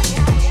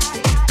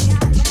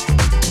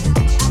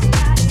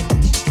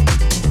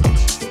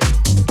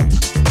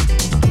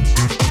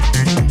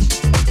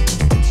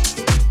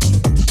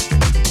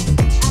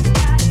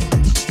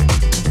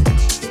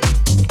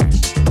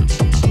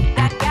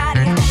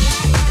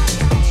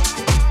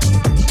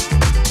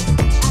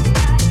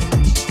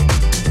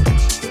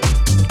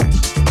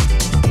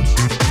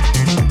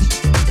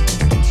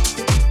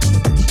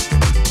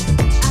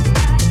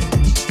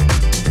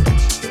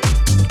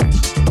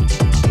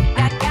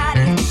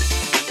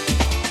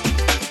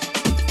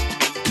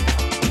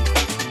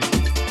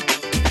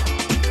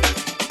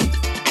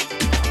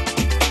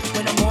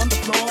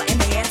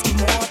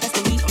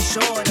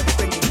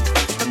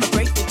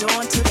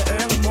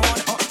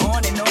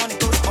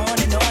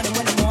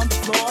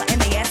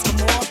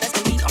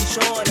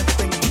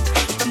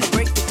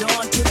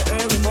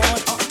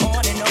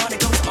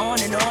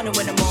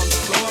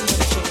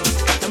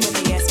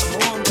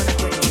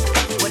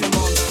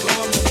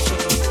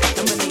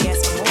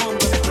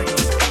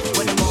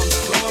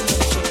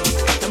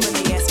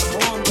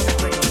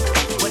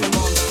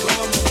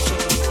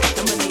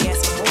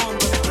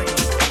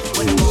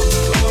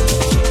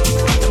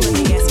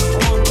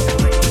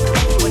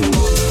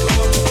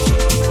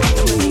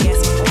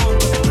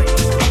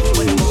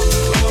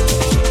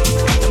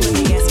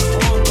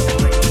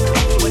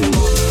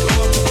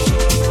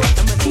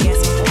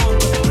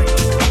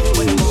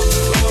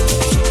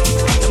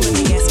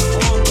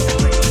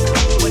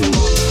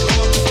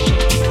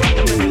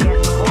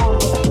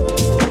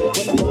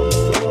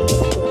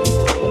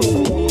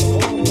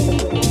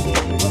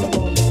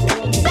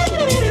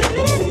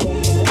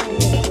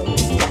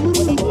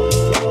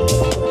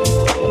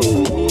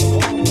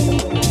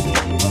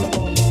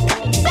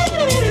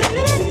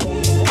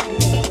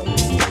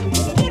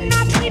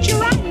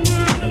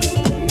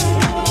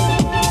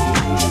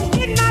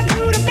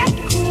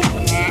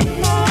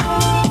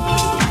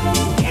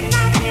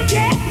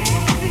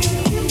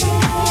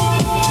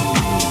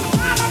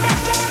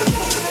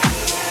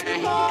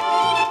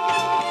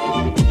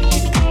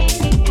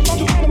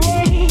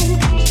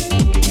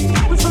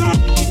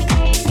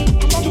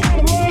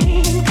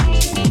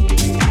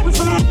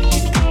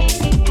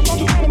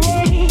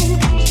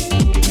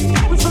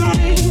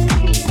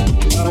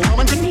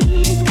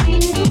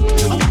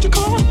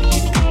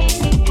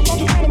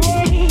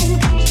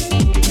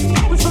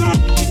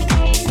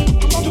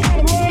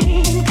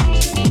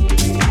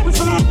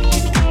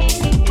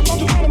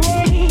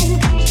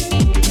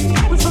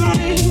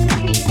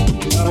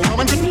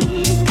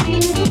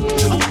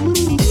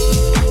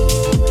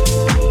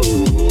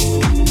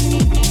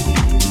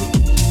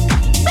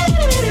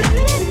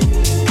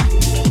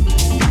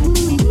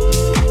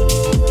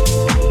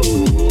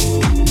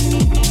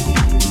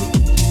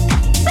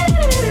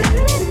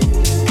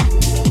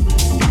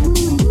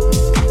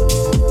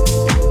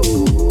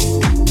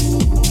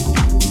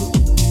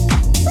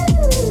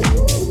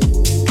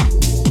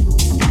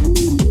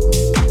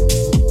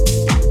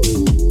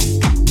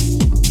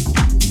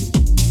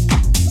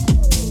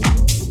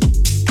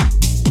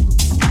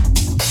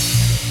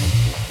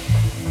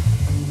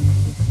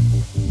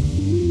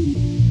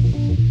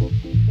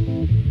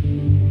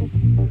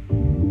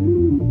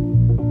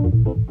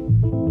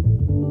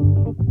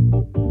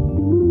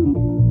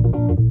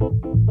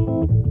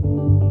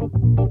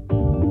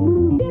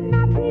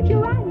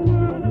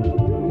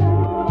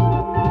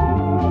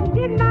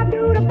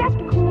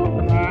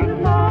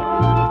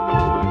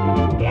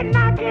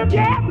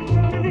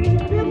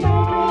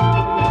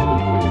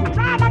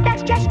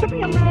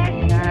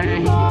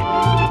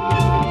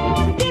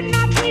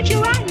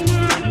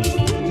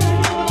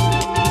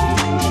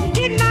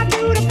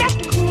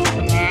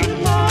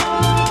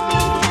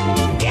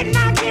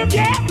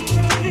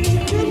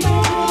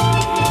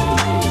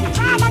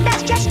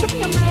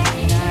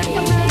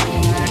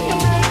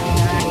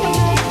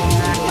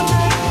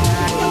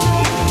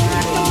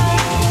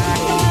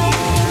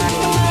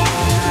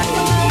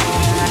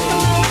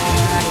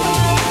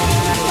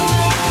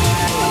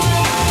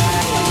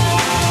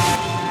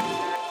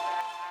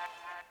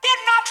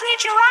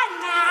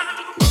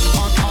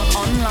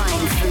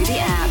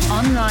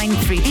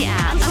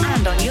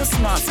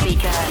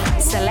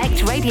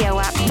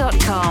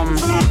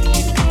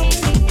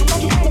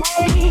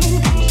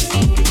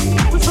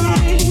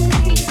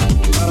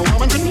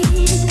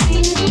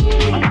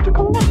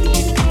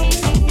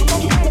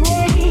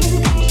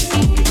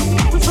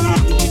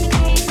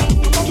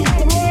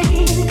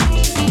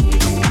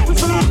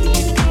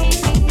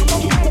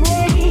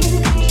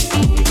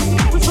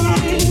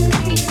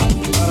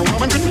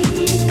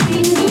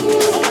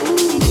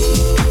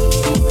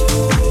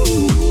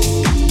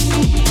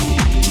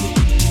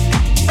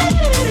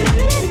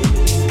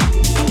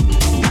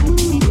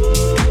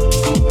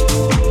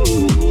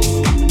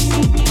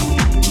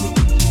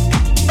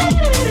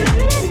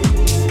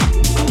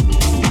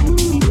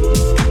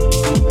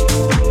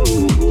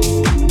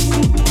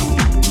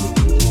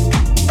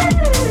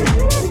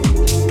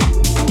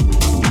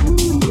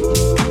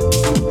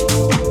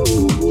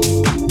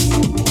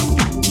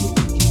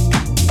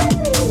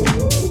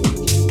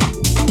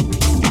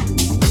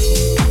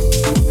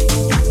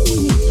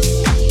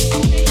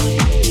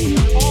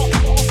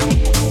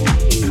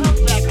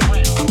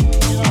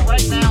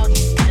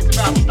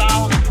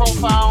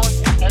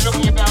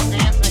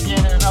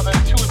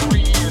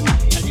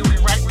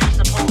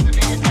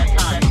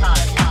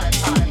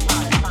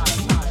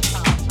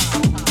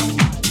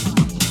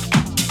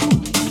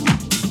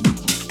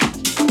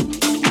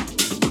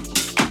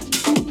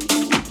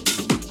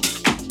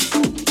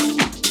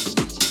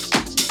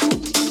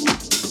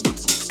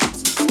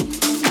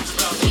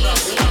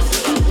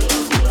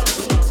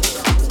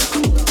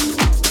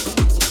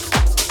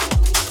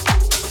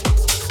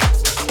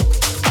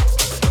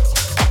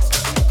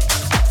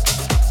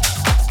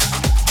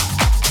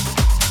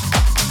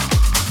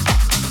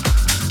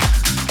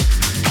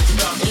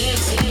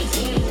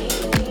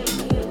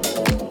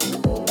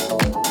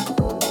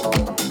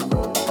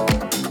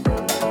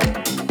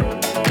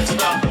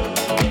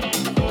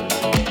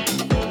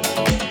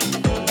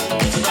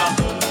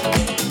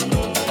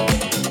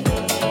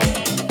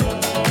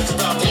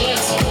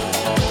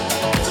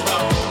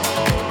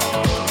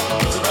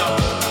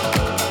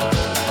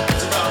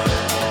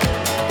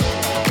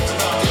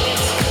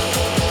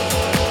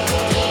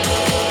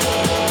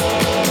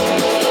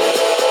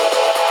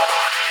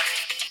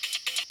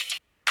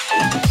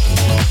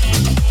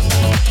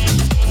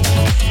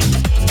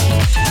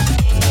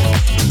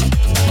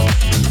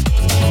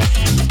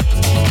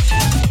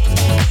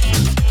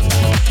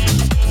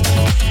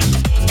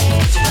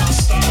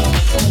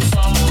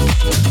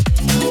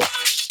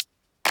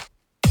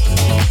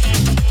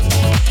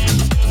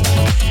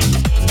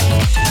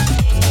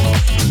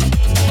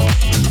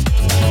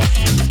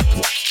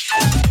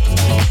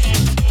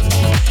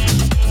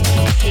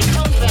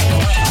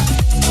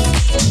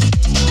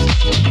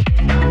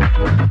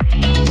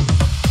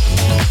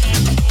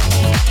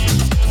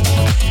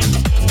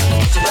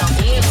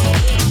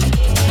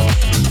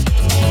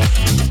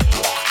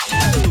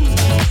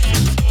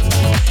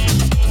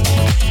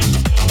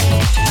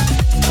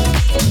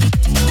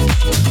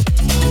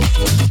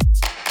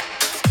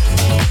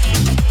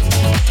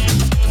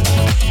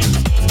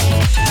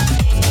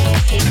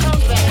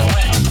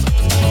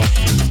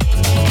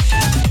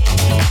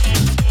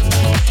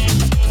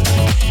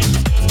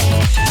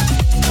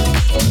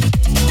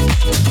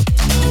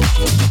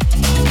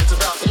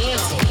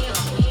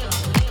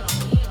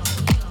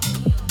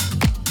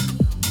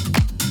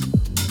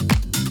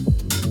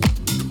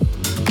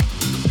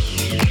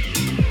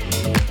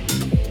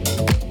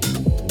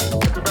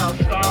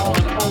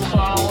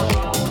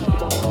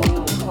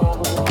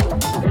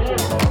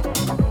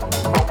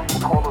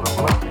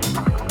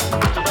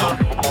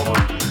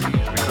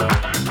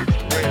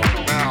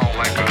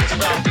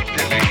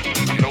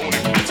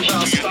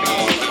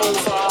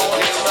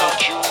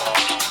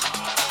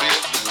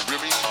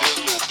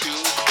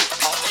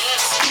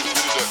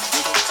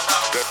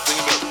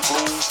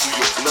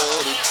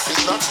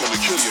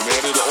 you,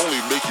 man. It'll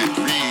only make you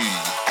breathe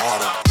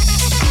harder.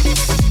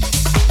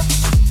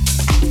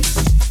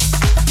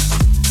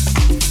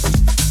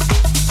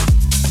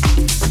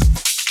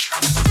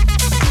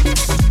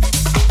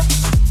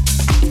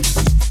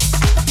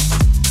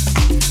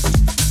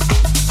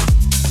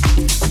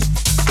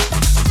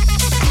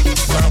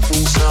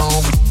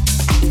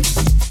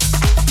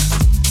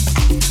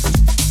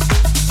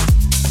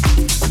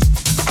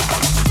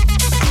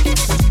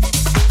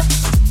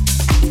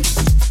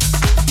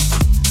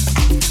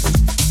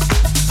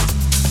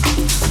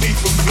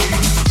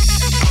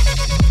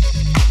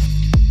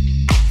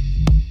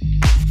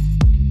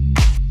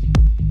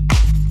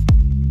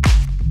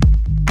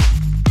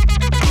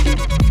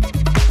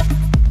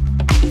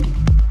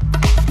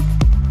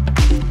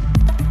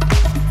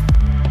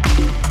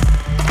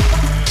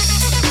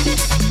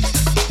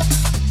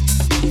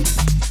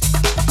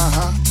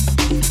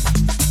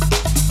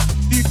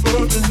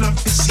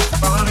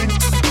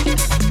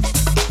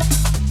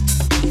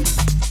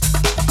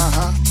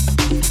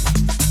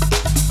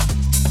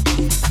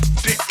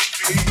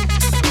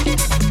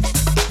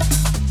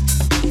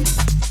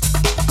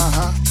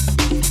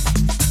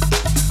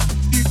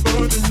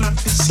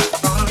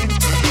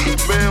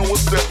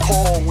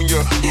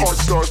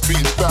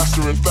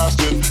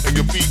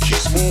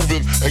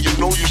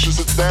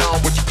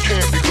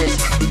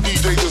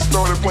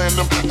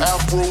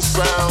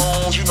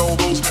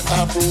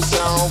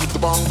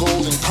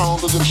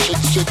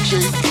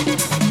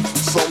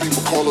 Some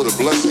people call it a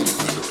blessing.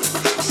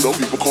 Some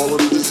people call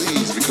it a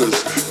disease because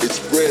it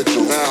spreads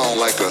around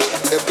like an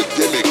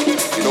epidemic,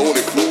 you know, and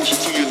it moves you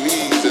to your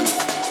knees. And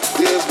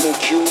there's no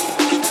cure,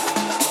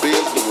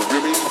 there's no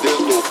remedy,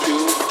 there's no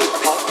pill to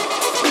pop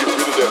to get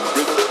rid of that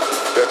rhythm,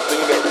 that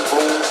thing that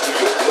flows through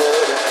your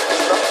blood.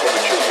 It's not going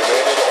to kill you,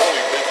 man. It'll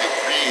only make you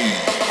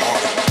breathe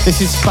harder. This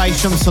is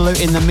Spatium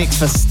Salute in the mix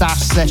for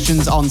Stash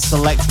Sessions on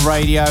Select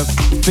Radio.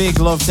 Big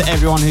love to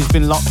everyone who's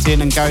been locked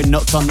in and going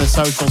nuts on the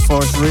socials for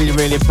us. Really,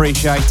 really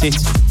appreciate it.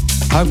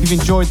 I hope you've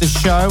enjoyed the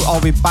show.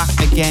 I'll be back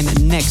again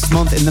next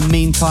month. In the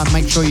meantime,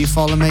 make sure you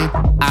follow me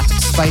at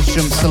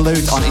Spatium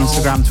Salute on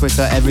Instagram,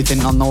 Twitter,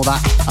 everything on all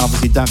that.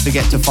 Obviously, don't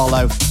forget to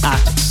follow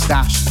at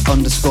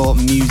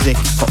Stash_music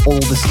for all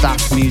the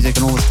Stash music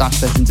and all the Stash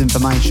Sessions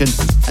information.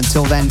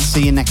 Until then,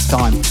 see you next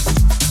time.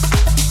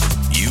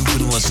 You've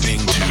been listening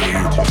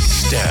to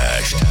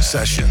Stash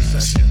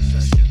Sessions.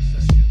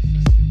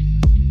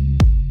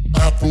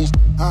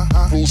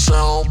 Apple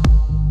sound.